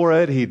fought for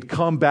it. He'd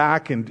come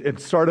back and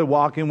started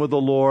walking with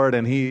the Lord,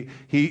 and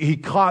he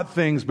caught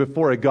things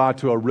before it got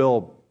to a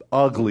real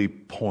ugly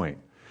point.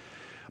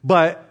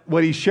 But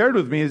what he shared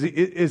with me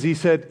is he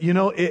said,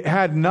 it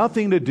had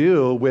nothing to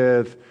do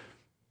with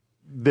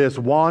this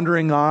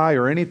wandering eye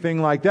or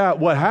anything like that.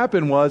 What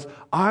happened was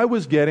I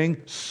was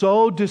getting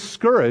so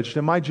discouraged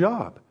in my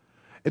job.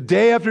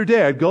 Day after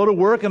day, I'd go to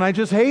work and I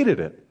just hated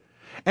it.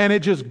 And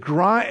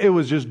it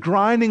was just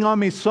grinding on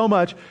me so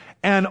much.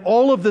 And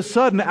all of a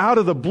sudden, out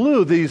of the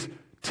blue, these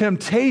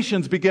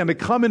temptations began to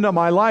come into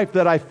my life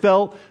that I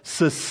felt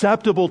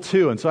susceptible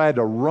to. And so I had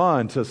to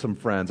run to some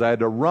friends. I had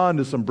to run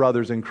to some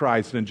brothers in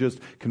Christ and just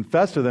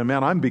confess to them,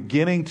 man, I'm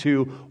beginning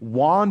to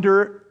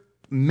wander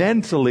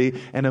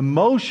mentally and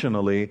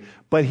emotionally.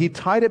 But he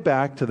tied it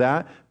back to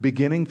that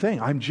beginning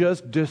thing. I'm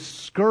just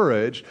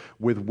discouraged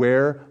with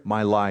where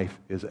my life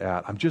is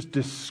at. I'm just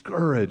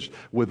discouraged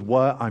with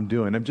what I'm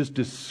doing. I'm just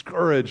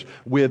discouraged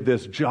with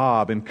this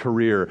job and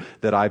career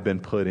that I've been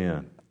put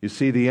in. You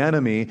see, the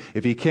enemy,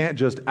 if he can't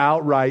just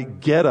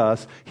outright get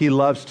us, he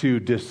loves to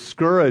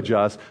discourage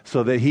us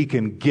so that he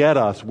can get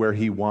us where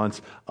he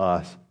wants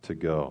us to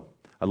go.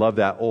 I love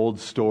that old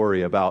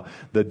story about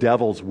the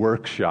devil's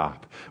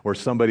workshop, where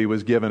somebody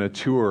was given a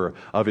tour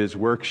of his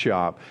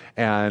workshop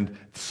and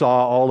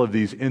saw all of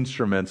these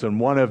instruments,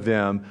 and one of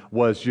them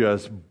was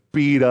just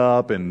beat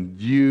up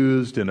and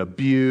used and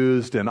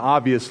abused, and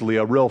obviously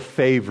a real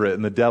favorite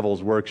in the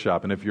devil's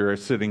workshop. And if you're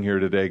sitting here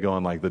today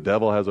going like, the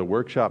devil has a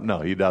workshop?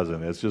 No, he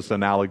doesn't. It's just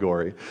an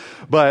allegory.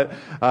 But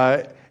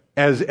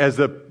as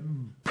the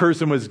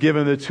person was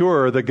given the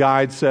tour, the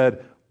guide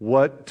said,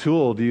 what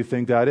tool do you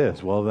think that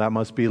is? Well, that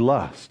must be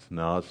lust.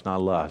 No, it's not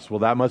lust.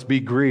 Well, that must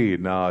be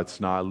greed. No, it's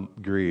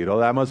not greed. Oh,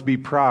 that must be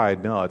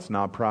pride. No, it's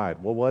not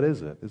pride. Well, what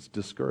is it? It's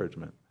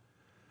discouragement.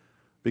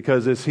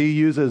 Because as he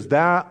uses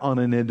that on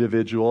an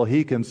individual,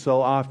 he can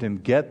so often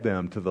get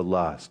them to the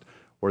lust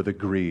or the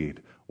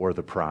greed or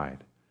the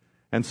pride.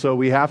 And so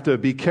we have to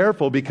be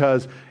careful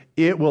because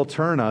it will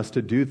turn us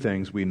to do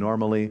things we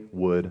normally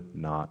would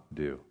not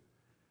do.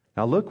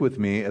 Now look with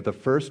me at the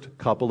first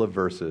couple of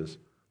verses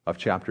of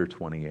chapter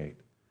 28.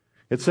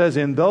 It says,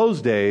 in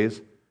those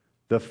days,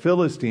 the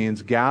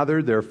Philistines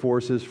gathered their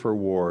forces for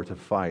war to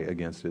fight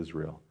against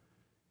Israel.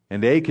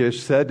 And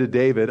Achish said to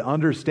David,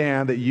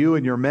 understand that you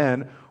and your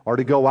men are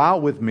to go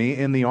out with me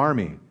in the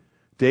army.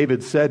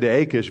 David said to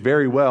Achish,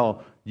 very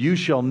well, you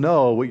shall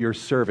know what your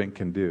servant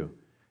can do.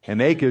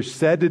 And Achish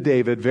said to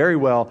David, very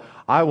well,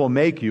 I will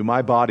make you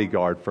my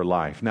bodyguard for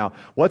life. Now,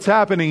 what's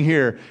happening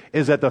here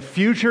is that the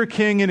future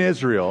king in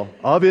Israel,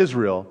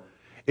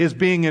 is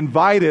being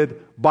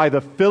invited by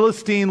the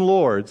Philistine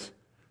lords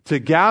to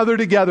gather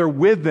together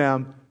with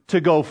them to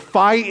go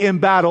fight in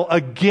battle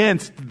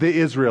against the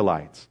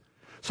Israelites.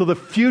 So the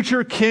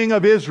future king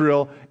of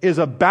Israel is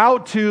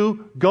about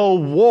to go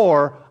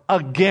war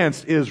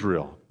against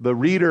Israel. The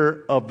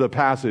reader of the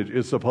passage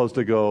is supposed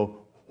to go,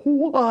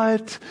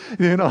 what?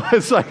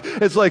 It's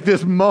like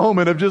this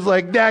moment of just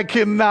like, that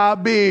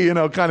cannot be,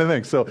 kind of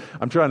thing. So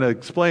I'm trying to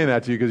explain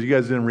that to you because you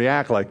guys didn't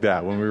react like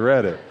that when we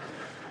read it.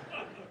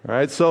 All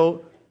right,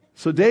 so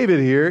David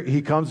here,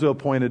 he comes to a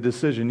point of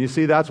decision. You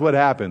see, that's what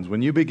happens.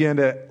 When you begin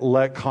to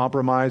let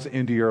compromise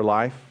into your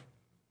life,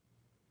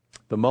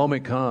 the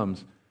moment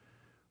comes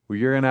where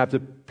you're going to have to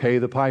pay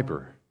the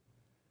piper.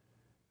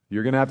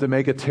 You're going to have to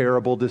make a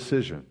terrible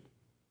decision.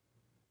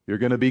 You're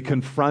going to be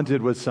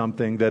confronted with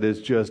something that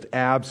is just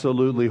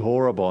absolutely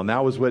horrible. And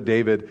that was what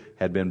David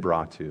had been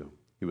brought to.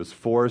 He was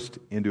forced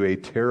into a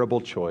terrible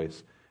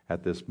choice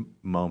at this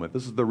moment.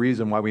 This is the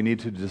reason why we need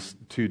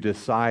to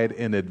decide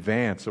in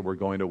advance that we're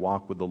going to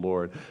walk with the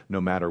Lord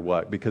no matter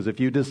what. Because if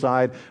you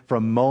decide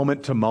from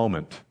moment to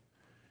moment,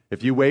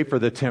 if you wait for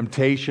the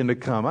temptation to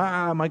come,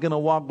 am I going to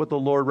walk with the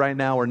Lord right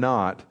now or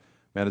not?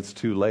 Man, it's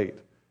too late.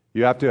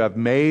 You have to have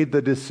made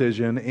the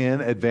decision in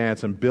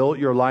advance and built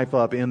your life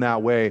up in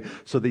that way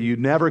so that you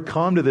never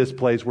come to this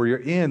place where you're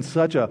in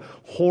such a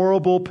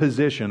horrible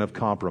position of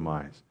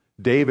compromise.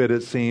 David,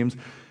 it seems,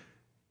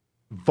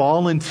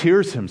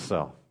 volunteers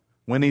himself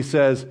when he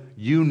says,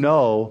 you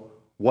know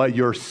what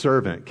your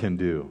servant can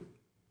do.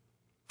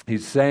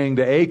 He's saying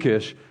to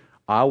Achish,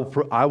 I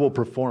will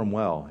perform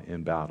well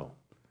in battle.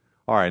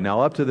 All right,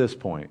 now up to this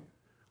point,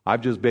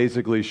 I've just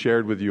basically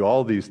shared with you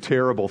all these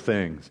terrible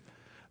things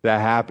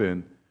that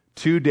happened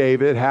to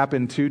David,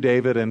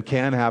 and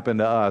can happen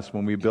to us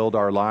when we build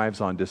our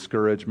lives on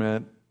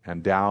discouragement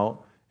and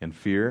doubt and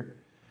fear.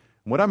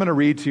 And what I'm going to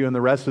read to you in the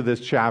rest of this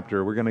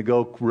chapter, we're going to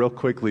go real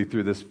quickly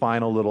through this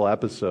final little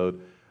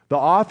episode. The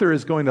author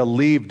is going to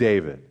leave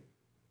David,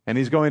 and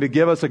he's going to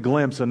give us a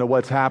glimpse into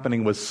what's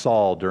happening with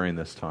Saul during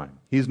this time.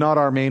 He's not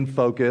our main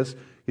focus.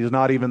 He's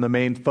not even the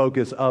main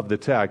focus of the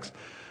text.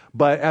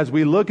 But as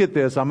we look at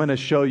this, I'm going to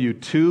show you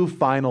two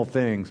final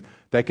things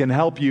that can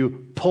help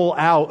you pull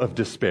out of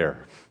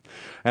despair.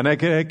 And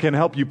it can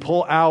help you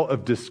pull out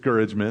of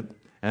discouragement,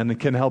 and it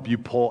can help you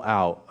pull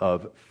out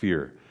of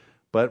fear.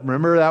 But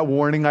remember that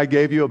warning I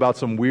gave you about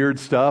some weird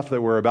stuff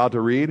that we're about to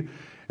read?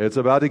 It's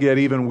about to get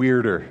even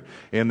weirder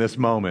in this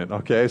moment,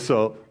 okay?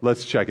 So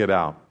let's check it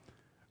out.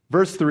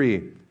 Verse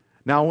 3,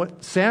 now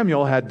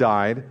Samuel had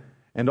died,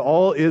 and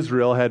all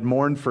Israel had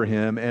mourned for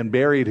him and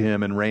buried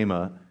him in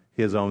Ramah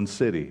his own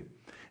city.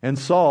 And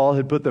Saul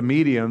had put the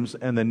mediums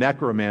and the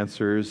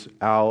necromancers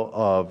out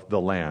of the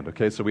land.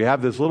 Okay, so we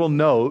have this little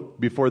note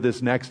before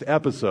this next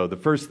episode. The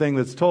first thing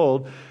that's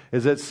told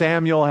is that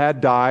Samuel had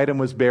died and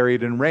was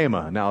buried in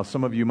Ramah. Now,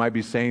 some of you might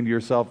be saying to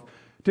yourself,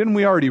 didn't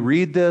we already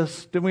read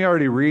this? Didn't we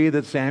already read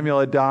that Samuel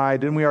had died?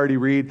 Didn't we already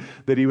read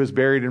that he was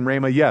buried in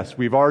Ramah? Yes,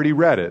 we've already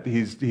read it.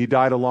 He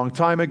died a long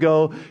time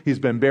ago. He's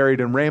been buried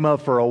in Ramah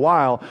for a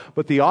while.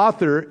 But the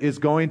author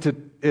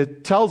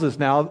it tells us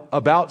now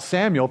about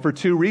Samuel for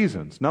two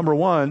reasons. Number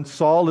one,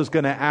 Saul is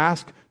going to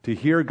ask to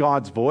hear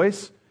God's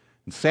voice.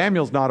 And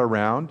Samuel's not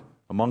around,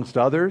 amongst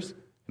others,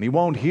 and he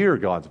won't hear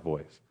God's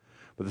voice.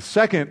 But the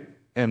second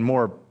and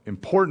more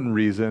important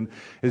reason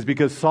is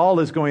because Saul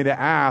is going to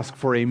ask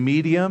for a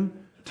medium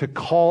to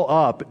call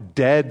up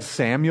dead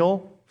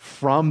Samuel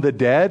from the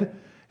dead,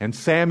 and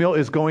Samuel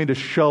is going to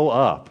show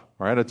up.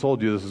 All right, I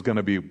told you this is going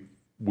to be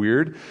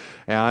weird.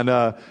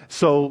 And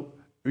so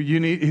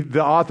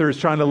the author is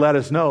trying to let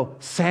us know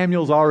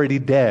Samuel's already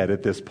dead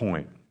at this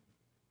point.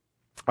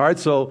 All right,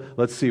 so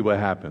let's see what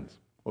happens.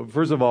 Well,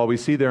 first of all, we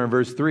see there in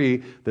verse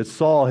 3 that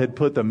Saul had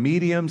put the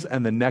mediums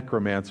and the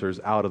necromancers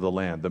out of the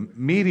land. The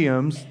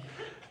mediums,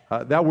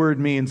 that word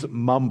means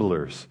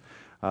mumblers.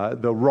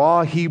 The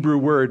raw Hebrew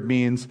word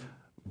means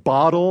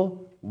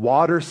bottle,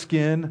 water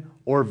skin,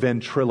 or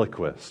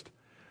ventriloquist.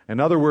 In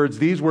other words,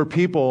 these were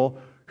people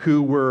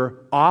who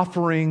were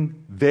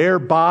offering their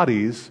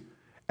bodies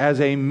as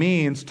a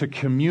means to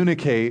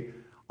communicate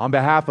on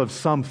behalf of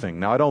something.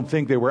 Now, I don't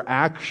think they were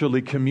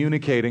actually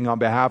communicating on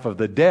behalf of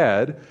the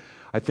dead.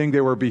 I think they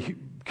were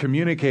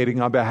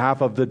communicating on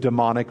behalf of the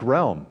demonic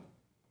realm.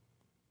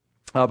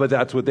 But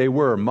that's what they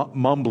were,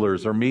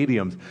 mumblers or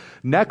mediums.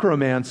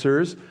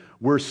 Necromancers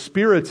were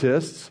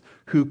spiritists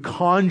who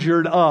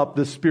conjured up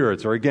the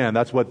spirits, or again,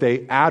 that's what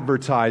they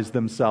advertised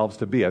themselves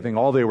to be. I think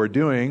all they were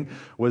doing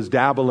was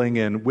dabbling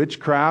in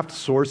witchcraft,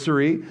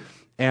 sorcery,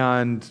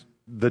 and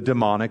the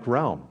demonic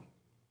realm.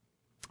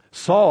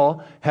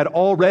 Saul had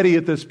already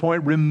at this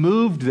point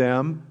removed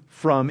them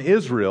from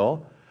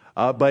Israel,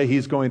 but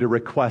he's going to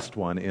request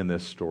one in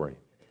this story.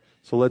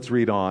 So let's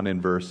read on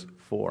in verse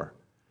 4.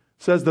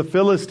 It says, the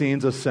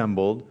Philistines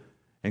assembled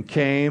and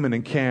came and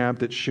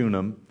encamped at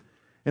Shunem,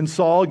 and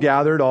Saul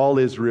gathered all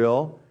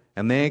Israel,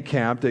 and they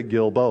encamped at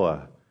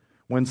Gilboa.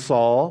 When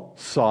Saul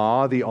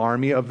saw the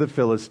army of the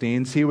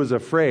Philistines, he was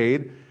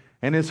afraid,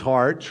 and his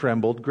heart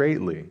trembled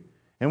greatly.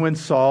 And when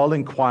Saul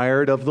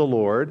inquired of the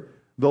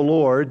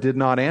Lord did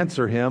not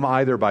answer him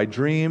either by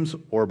dreams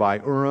or by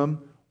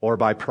Urim or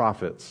by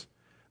prophets.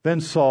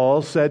 Then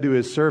Saul said to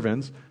his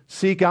servants,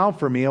 seek out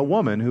for me a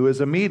woman who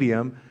is a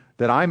medium,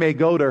 that I may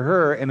go to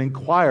her and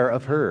inquire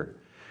of her.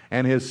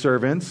 And his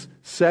servants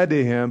said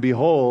to him,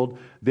 behold,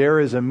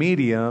 there is a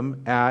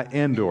medium at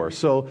Endor.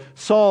 So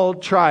Saul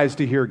tries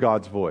to hear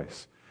God's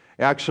voice.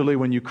 Actually,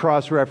 when you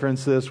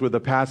cross-reference this with a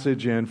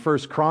passage in 1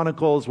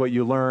 Chronicles, what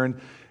you learn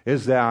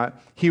is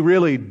that he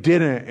really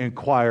didn't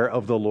inquire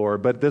of the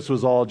Lord, but this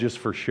was all just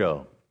for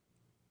show.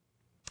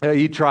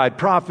 He tried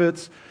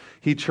prophets.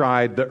 He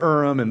tried the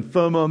Urim and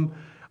Thummim.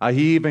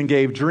 He even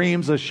gave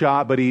dreams a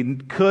shot, but he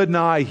could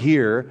not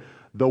hear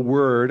the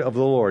word of the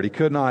Lord. He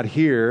could not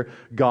hear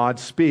God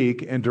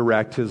speak and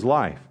direct his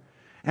life.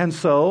 And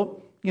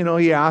so,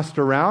 he asked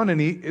around and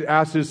he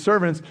asked his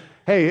servants,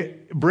 hey,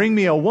 bring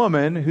me a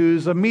woman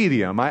who's a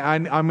medium.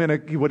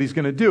 What he's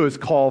going to do is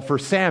call for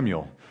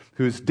Samuel,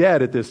 who's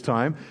dead at this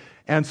time.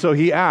 And so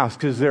he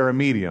asks, is there a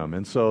medium?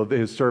 And so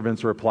his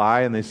servants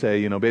reply and they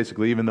say,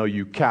 basically, even though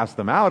you cast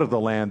them out of the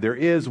land, there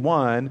is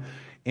one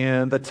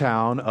in the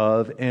town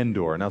of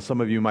Endor. Now,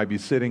 some of you might be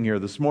sitting here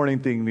this morning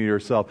thinking to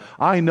yourself,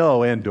 I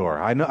know Endor.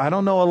 I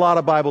don't know a lot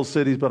of Bible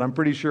cities, but I'm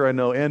pretty sure I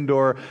know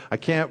Endor. I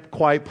can't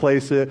quite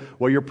place it.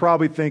 What you're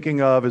probably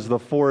thinking of is the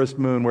forest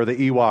moon where the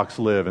Ewoks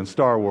live in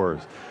Star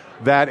Wars.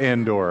 That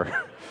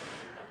Endor.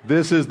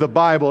 This is the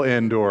Bible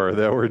Endor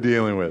that we're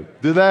dealing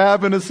with. Did that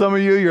happen to some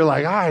of you? You're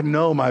like, I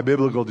know my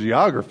biblical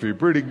geography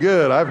pretty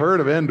good. I've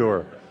heard of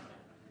Endor.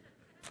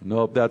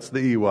 Nope, that's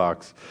the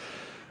Ewoks.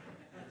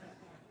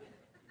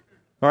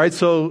 All right,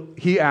 so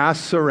he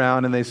asks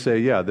around and they say,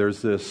 yeah,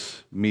 there's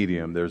this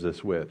medium, there's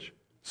this witch.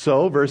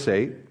 So, verse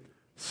 8,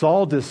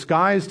 Saul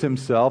disguised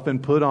himself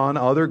and put on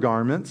other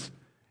garments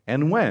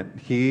and went,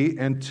 he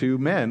and 2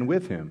 men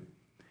with him.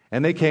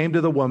 And they came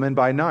to the woman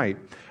by night.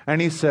 And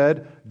he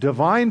said,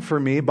 divine for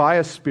me by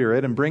a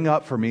spirit and bring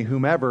up for me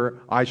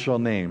whomever I shall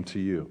name to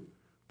you.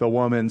 The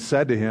woman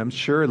said to him,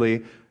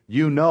 surely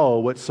you know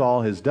what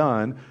Saul has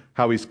done,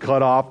 how he's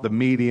cut off the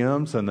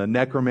mediums and the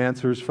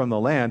necromancers from the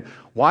land.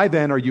 Why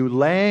then are you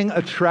laying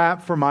a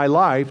trap for my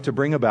life to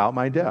bring about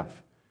my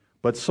death?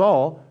 But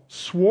Saul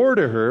swore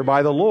to her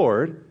by the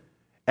Lord,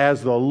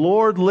 as the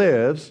Lord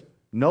lives,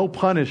 no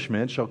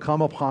punishment shall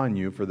come upon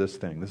you for this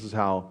thing. This is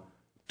how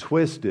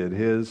twisted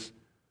his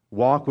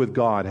walk with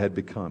God had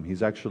become.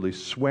 He's actually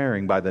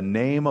swearing by the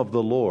name of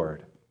the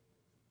Lord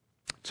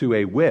to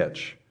a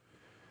witch,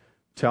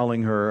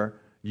 telling her,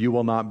 you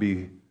will not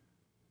be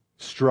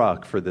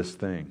struck for this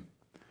thing.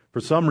 For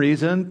some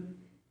reason,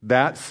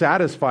 That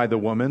satisfied the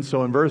woman.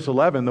 So in verse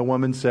 11, the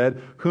woman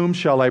said, "Whom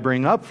shall I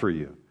bring up for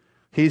you?"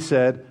 He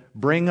said,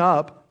 "Bring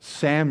up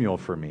Samuel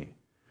for me."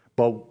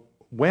 But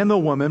when the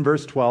woman,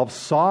 verse 12,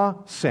 saw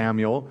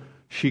Samuel,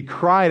 she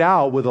cried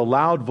out with a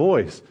loud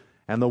voice.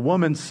 And the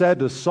woman said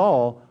to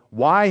Saul,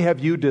 "Why have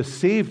you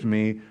deceived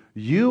me?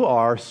 You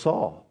are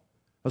Saul."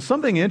 Now,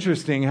 something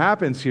interesting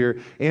happens here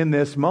in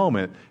this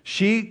moment.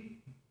 She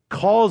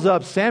calls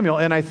up Samuel,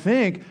 and I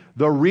think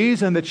the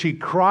reason that she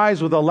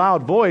cries with a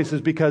loud voice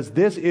is because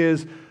this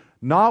is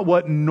not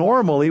what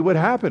normally would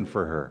happen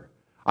for her.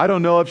 I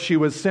don't know if she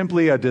was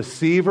simply a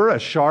deceiver, a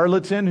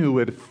charlatan who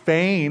would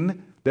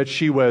feign that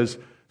she was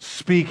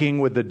speaking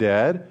with the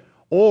dead,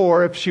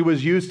 or if she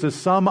was used to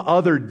some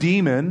other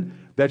demon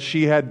that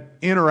she had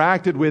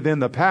interacted with in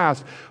the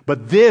past.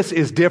 But this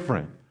is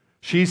different.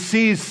 She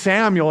sees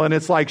Samuel and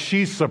it's like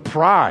she's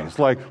surprised.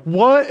 Like,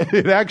 what?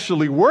 It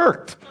actually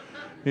worked.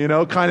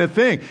 Kind of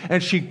thing.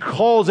 And she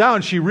calls out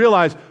and she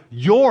realized,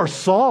 "You're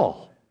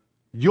Saul.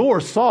 You're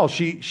Saul."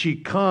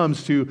 She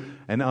comes to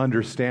an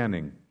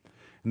understanding.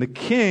 And the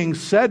king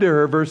said to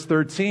her, verse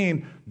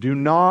 13, "Do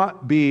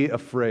not be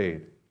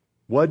afraid.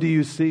 What do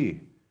you see?"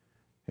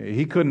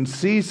 He couldn't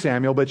see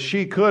Samuel, but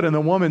she could. And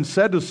the woman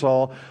said to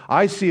Saul,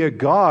 "I see a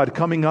God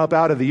coming up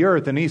out of the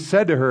earth." And he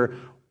said to her,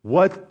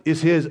 "What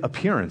is his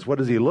appearance? What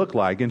does he look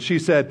like?" And she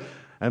said,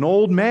 "An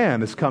old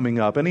man is coming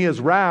up, and he is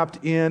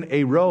wrapped in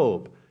a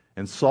robe."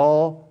 And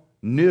Saul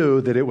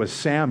knew that it was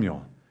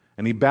Samuel,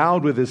 and he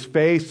bowed with his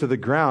face to the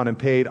ground and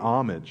paid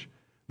homage.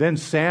 Then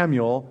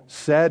Samuel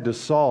said to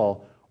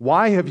Saul,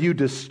 "Why have you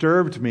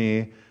disturbed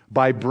me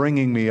by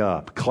bringing me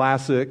up?"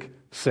 Classic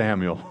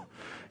Samuel.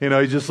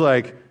 He's just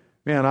like,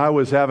 "Man, I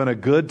was having a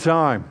good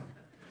time.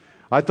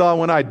 I thought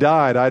when I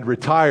died, I'd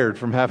retired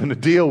from having to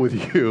deal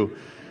with you.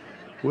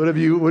 What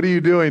are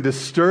you doing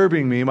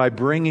disturbing me by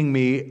bringing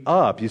me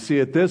up?" You see,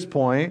 at this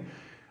point,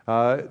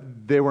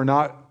 they were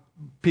not,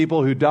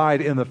 people who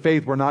died in the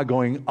faith were not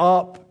going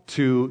up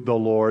to the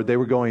Lord. They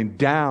were going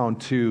down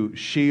to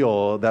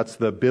Sheol. That's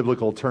the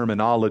biblical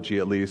terminology,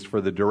 at least,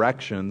 for the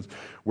directions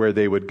where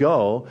they would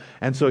go.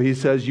 And so he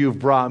says, "You've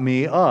brought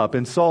me up."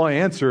 And Saul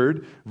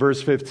answered,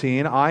 verse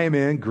 15, "I am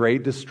in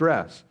great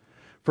distress.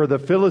 For the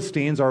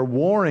Philistines are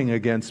warring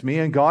against me,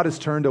 and God has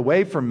turned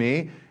away from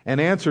me and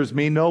answers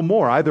me no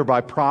more, either by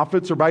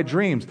prophets or by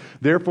dreams.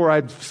 Therefore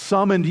I've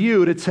summoned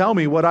you to tell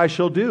me what I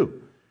shall do."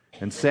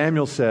 And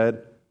Samuel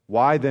said,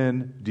 "Why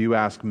then do you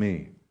ask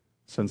me,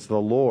 since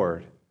the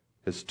Lord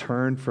has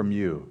turned from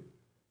you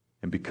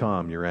and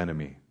become your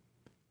enemy?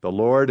 The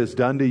Lord has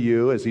done to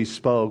you as he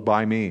spoke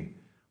by me.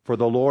 For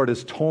the Lord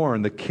has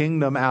torn the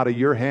kingdom out of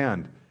your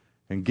hand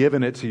and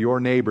given it to your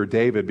neighbor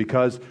David,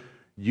 because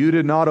you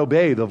did not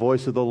obey the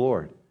voice of the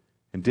Lord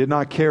and did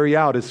not carry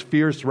out his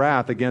fierce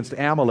wrath against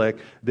Amalek.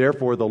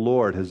 Therefore the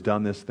Lord has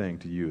done this thing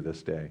to you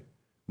this day.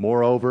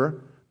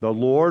 Moreover, the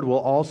Lord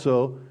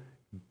will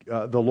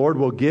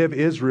give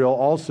Israel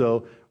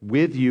also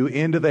with you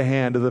into the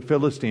hand of the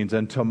Philistines,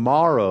 and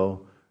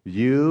tomorrow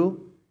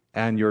you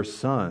and your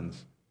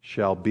sons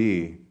shall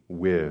be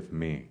with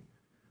me.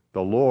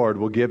 The Lord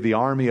will give the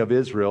army of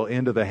Israel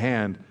into the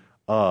hand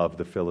of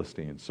the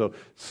Philistines." So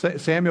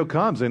Samuel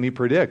comes and he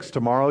predicts,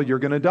 tomorrow you're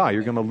going to die.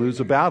 You're going to lose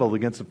a battle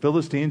against the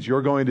Philistines.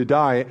 You're going to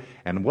die.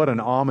 And what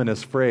an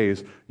ominous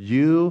phrase.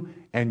 "You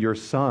and your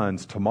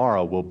sons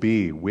tomorrow will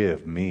be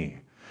with me."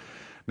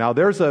 Now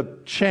there's a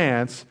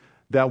chance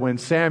that when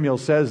Samuel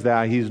says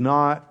that, he's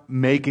not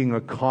making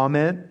a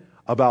comment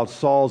about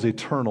Saul's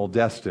eternal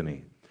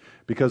destiny.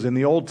 Because in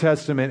the Old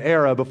Testament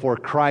era, before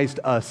Christ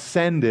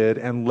ascended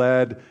and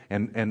led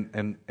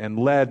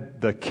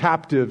the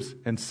captives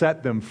and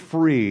set them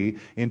free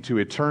into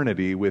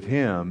eternity with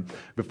him,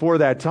 before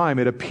that time,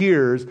 it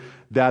appears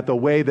that the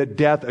way that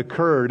death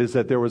occurred is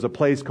that there was a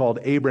place called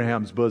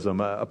Abraham's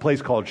bosom, a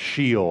place called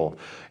Sheol,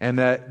 and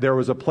that there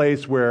was a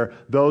place where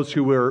those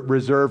who were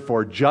reserved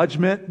for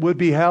judgment would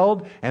be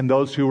held, and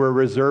those who were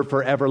reserved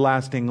for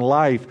everlasting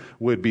life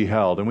would be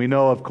held. And we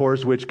know, of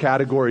course, which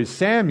category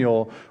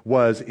Samuel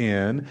was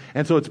in,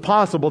 and so it's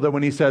possible that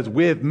when he says,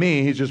 "with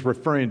me," he's just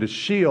referring to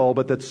Sheol,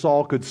 but that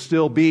Saul could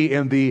still be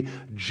in the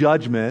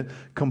judgment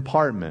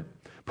compartment.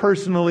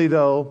 Personally,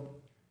 though,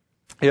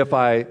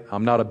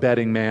 I'm not a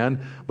betting man,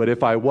 but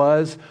if I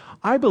was,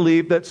 I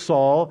believe that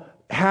Saul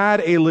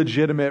had a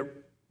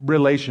legitimate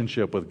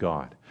relationship with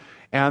God.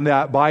 And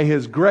that by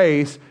his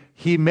grace,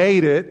 he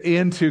made it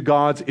into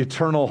God's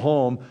eternal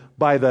home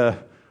by the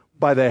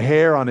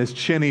hair on his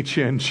chinny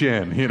chin,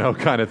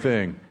 kind of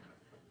thing.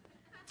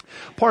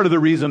 Part of the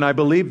reason I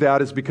believe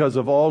that is because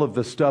of all of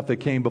the stuff that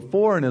came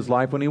before in his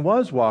life when he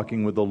was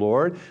walking with the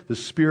Lord, the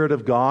Spirit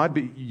of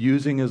God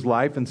using his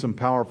life in some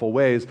powerful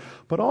ways.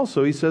 But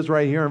also, he says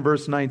right here in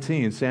verse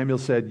 19, Samuel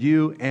said,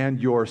 "You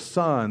and your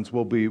sons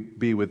will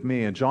be with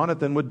me." And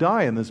Jonathan would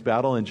die in this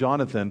battle, and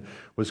Jonathan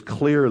was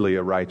clearly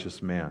a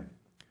righteous man.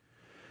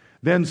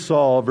 Then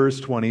Saul, verse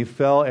 20,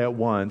 fell at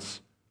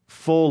once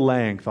full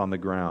length on the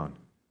ground,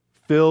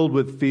 filled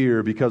with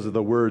fear because of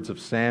the words of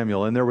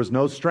Samuel. And there was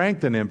no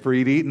strength in him, for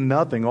he'd eaten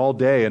nothing all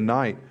day and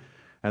night.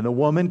 And the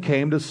woman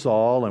came to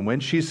Saul, and when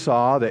she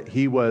saw that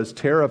he was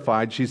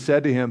terrified, she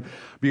said to him,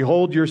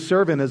 Behold, your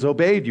servant has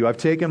obeyed you. I've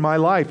taken my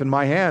life in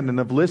my hand and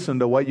have listened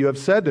to what you have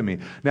said to me.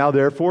 Now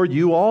therefore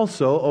you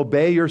also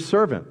obey your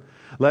servant.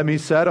 Let me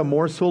set a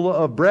morsel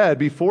of bread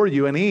before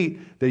you and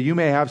eat, that you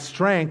may have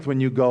strength when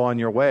you go on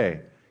your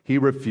way. He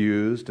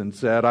refused and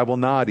said, I will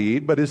not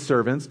eat. But his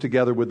servants,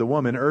 together with the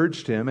woman,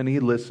 urged him, and he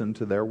listened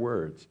to their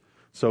words.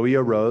 So he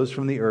arose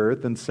from the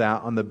earth and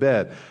sat on the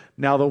bed.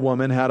 Now the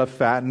woman had a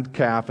fattened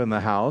calf in the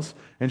house,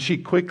 and she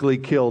quickly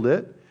killed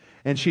it.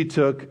 And she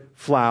took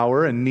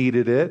flour and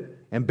kneaded it,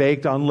 and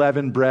baked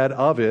unleavened bread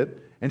of it.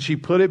 And she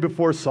put it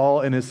before Saul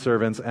and his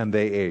servants, and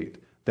they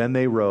ate. Then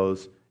they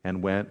rose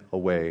and went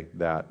away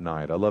that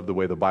night. I love the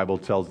way the Bible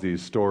tells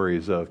these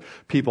stories of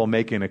people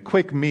making a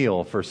quick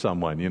meal for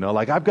someone. You know,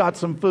 like, I've got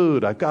some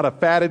food. I've got a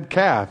fatted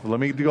calf. Let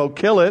me go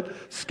kill it,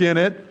 skin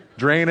it,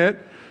 drain it,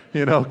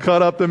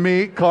 cut up the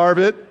meat, carve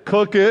it,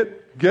 cook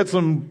it, get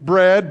some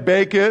bread,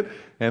 bake it,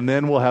 and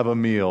then we'll have a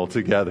meal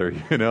together.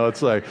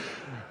 It's like,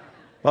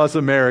 us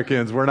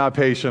Americans, we're not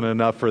patient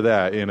enough for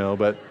that,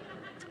 but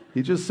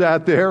he just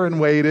sat there and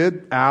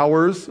waited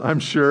hours,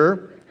 I'm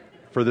sure,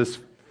 for this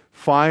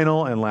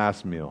final and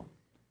last meal.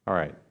 All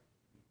right.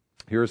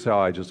 Here's how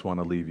I just want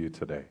to leave you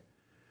today.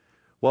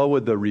 What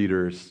would the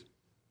readers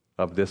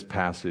of this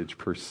passage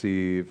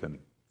perceive and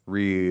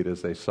read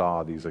as they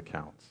saw these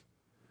accounts?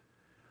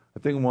 I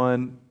think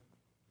one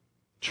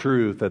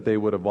truth that they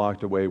would have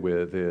walked away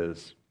with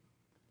is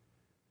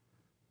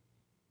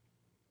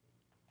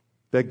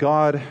that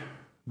God,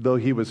 though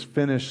he was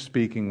finished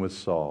speaking with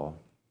Saul,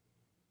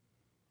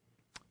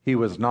 he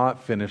was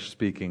not finished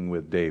speaking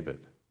with David.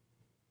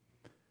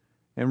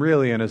 And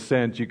really, in a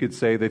sense, you could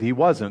say that he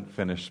wasn't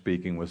finished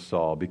speaking with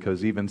Saul,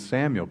 because even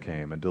Samuel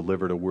came and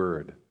delivered a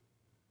word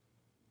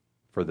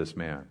for this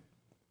man.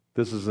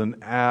 This is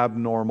an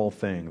abnormal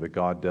thing that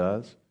God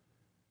does.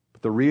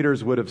 But the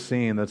readers would have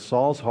seen that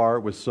Saul's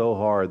heart was so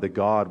hard that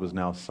God was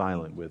now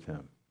silent with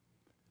him.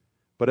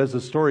 But as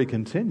the story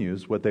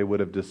continues, what they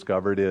would have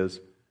discovered is,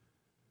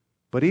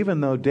 but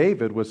even though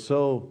David was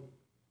so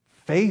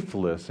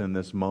faithless in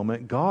this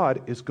moment,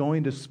 God is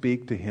going to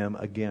speak to him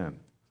again.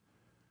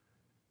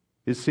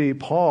 You see,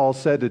 Paul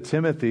said to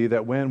Timothy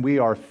that when we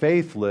are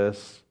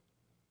faithless,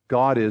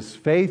 God is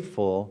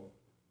faithful,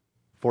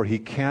 for he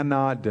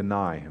cannot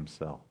deny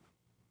himself.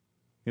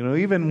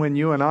 Even when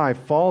you and I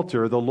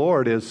falter, the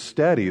Lord is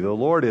steady, the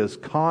Lord is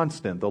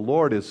constant, the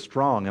Lord is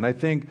strong. And I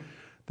think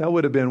that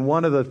would have been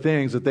one of the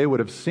things that they would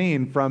have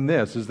seen from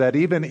this, is that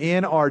even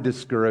in our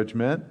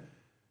discouragement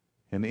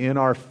and in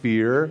our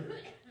fear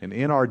and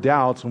in our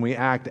doubts, when we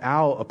act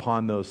out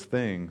upon those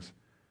things,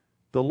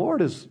 the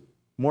Lord is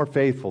more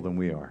faithful than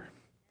we are.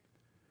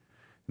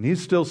 And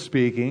he's still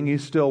speaking,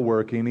 he's still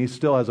working, he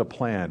still has a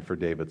plan for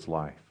David's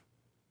life.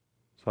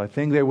 So I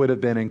think they would have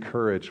been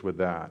encouraged with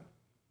that.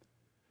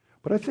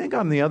 But I think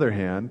on the other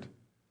hand,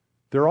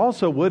 there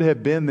also would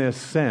have been this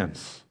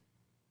sense,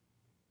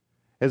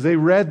 as they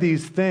read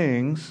these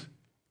things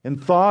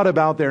and thought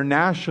about their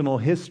national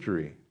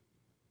history,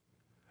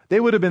 they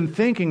would have been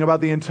thinking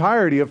about the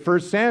entirety of 1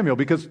 Samuel,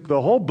 because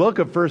the whole book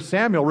of 1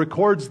 Samuel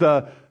records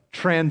the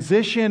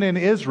transition in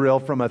Israel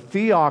from a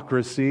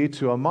theocracy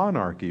to a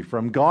monarchy,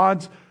 from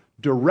God's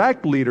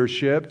direct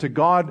leadership to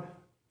God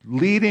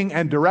leading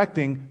and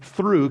directing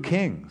through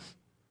kings.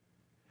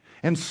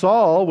 And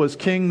Saul was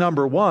king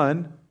number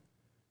 1,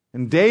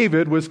 and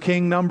David was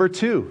king number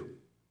 2.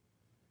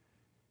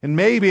 And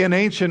maybe an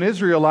ancient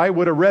Israelite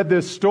would have read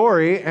this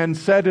story and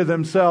said to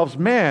themselves,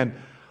 man,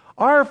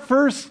 our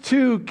first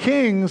 2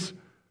 kings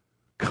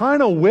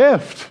kind of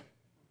whiffed.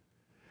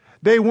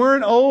 They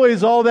weren't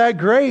always all that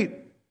great.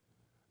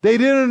 They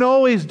didn't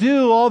always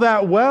do all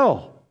that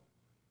well.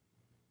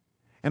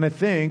 And I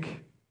think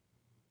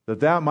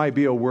that might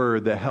be a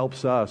word that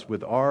helps us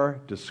with our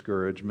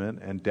discouragement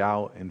and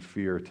doubt and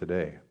fear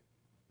today.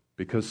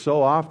 Because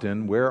so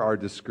often where our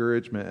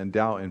discouragement and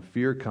doubt and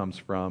fear comes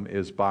from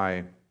is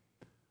by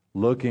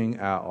looking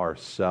at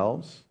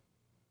ourselves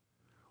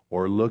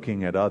or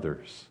looking at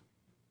others,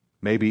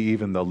 maybe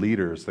even the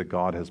leaders that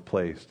God has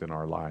placed in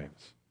our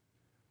lives.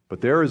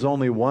 But there is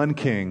only one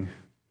king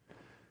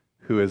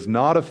who is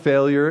not a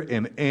failure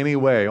in any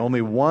way,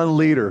 only one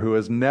leader who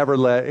has never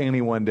let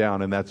anyone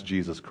down, and that's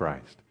Jesus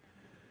Christ.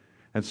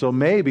 And so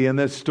maybe in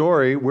this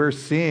story, we're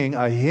seeing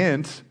a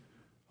hint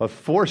of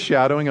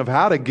foreshadowing of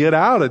how to get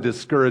out of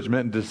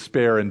discouragement and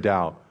despair and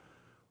doubt.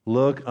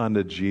 Look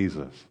unto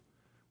Jesus,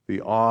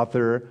 the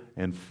author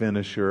and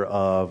finisher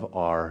of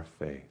our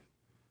faith.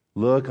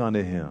 Look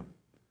unto him,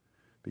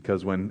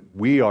 because when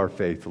we are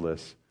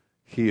faithless,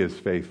 he is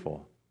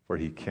faithful, for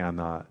he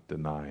cannot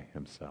deny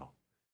himself.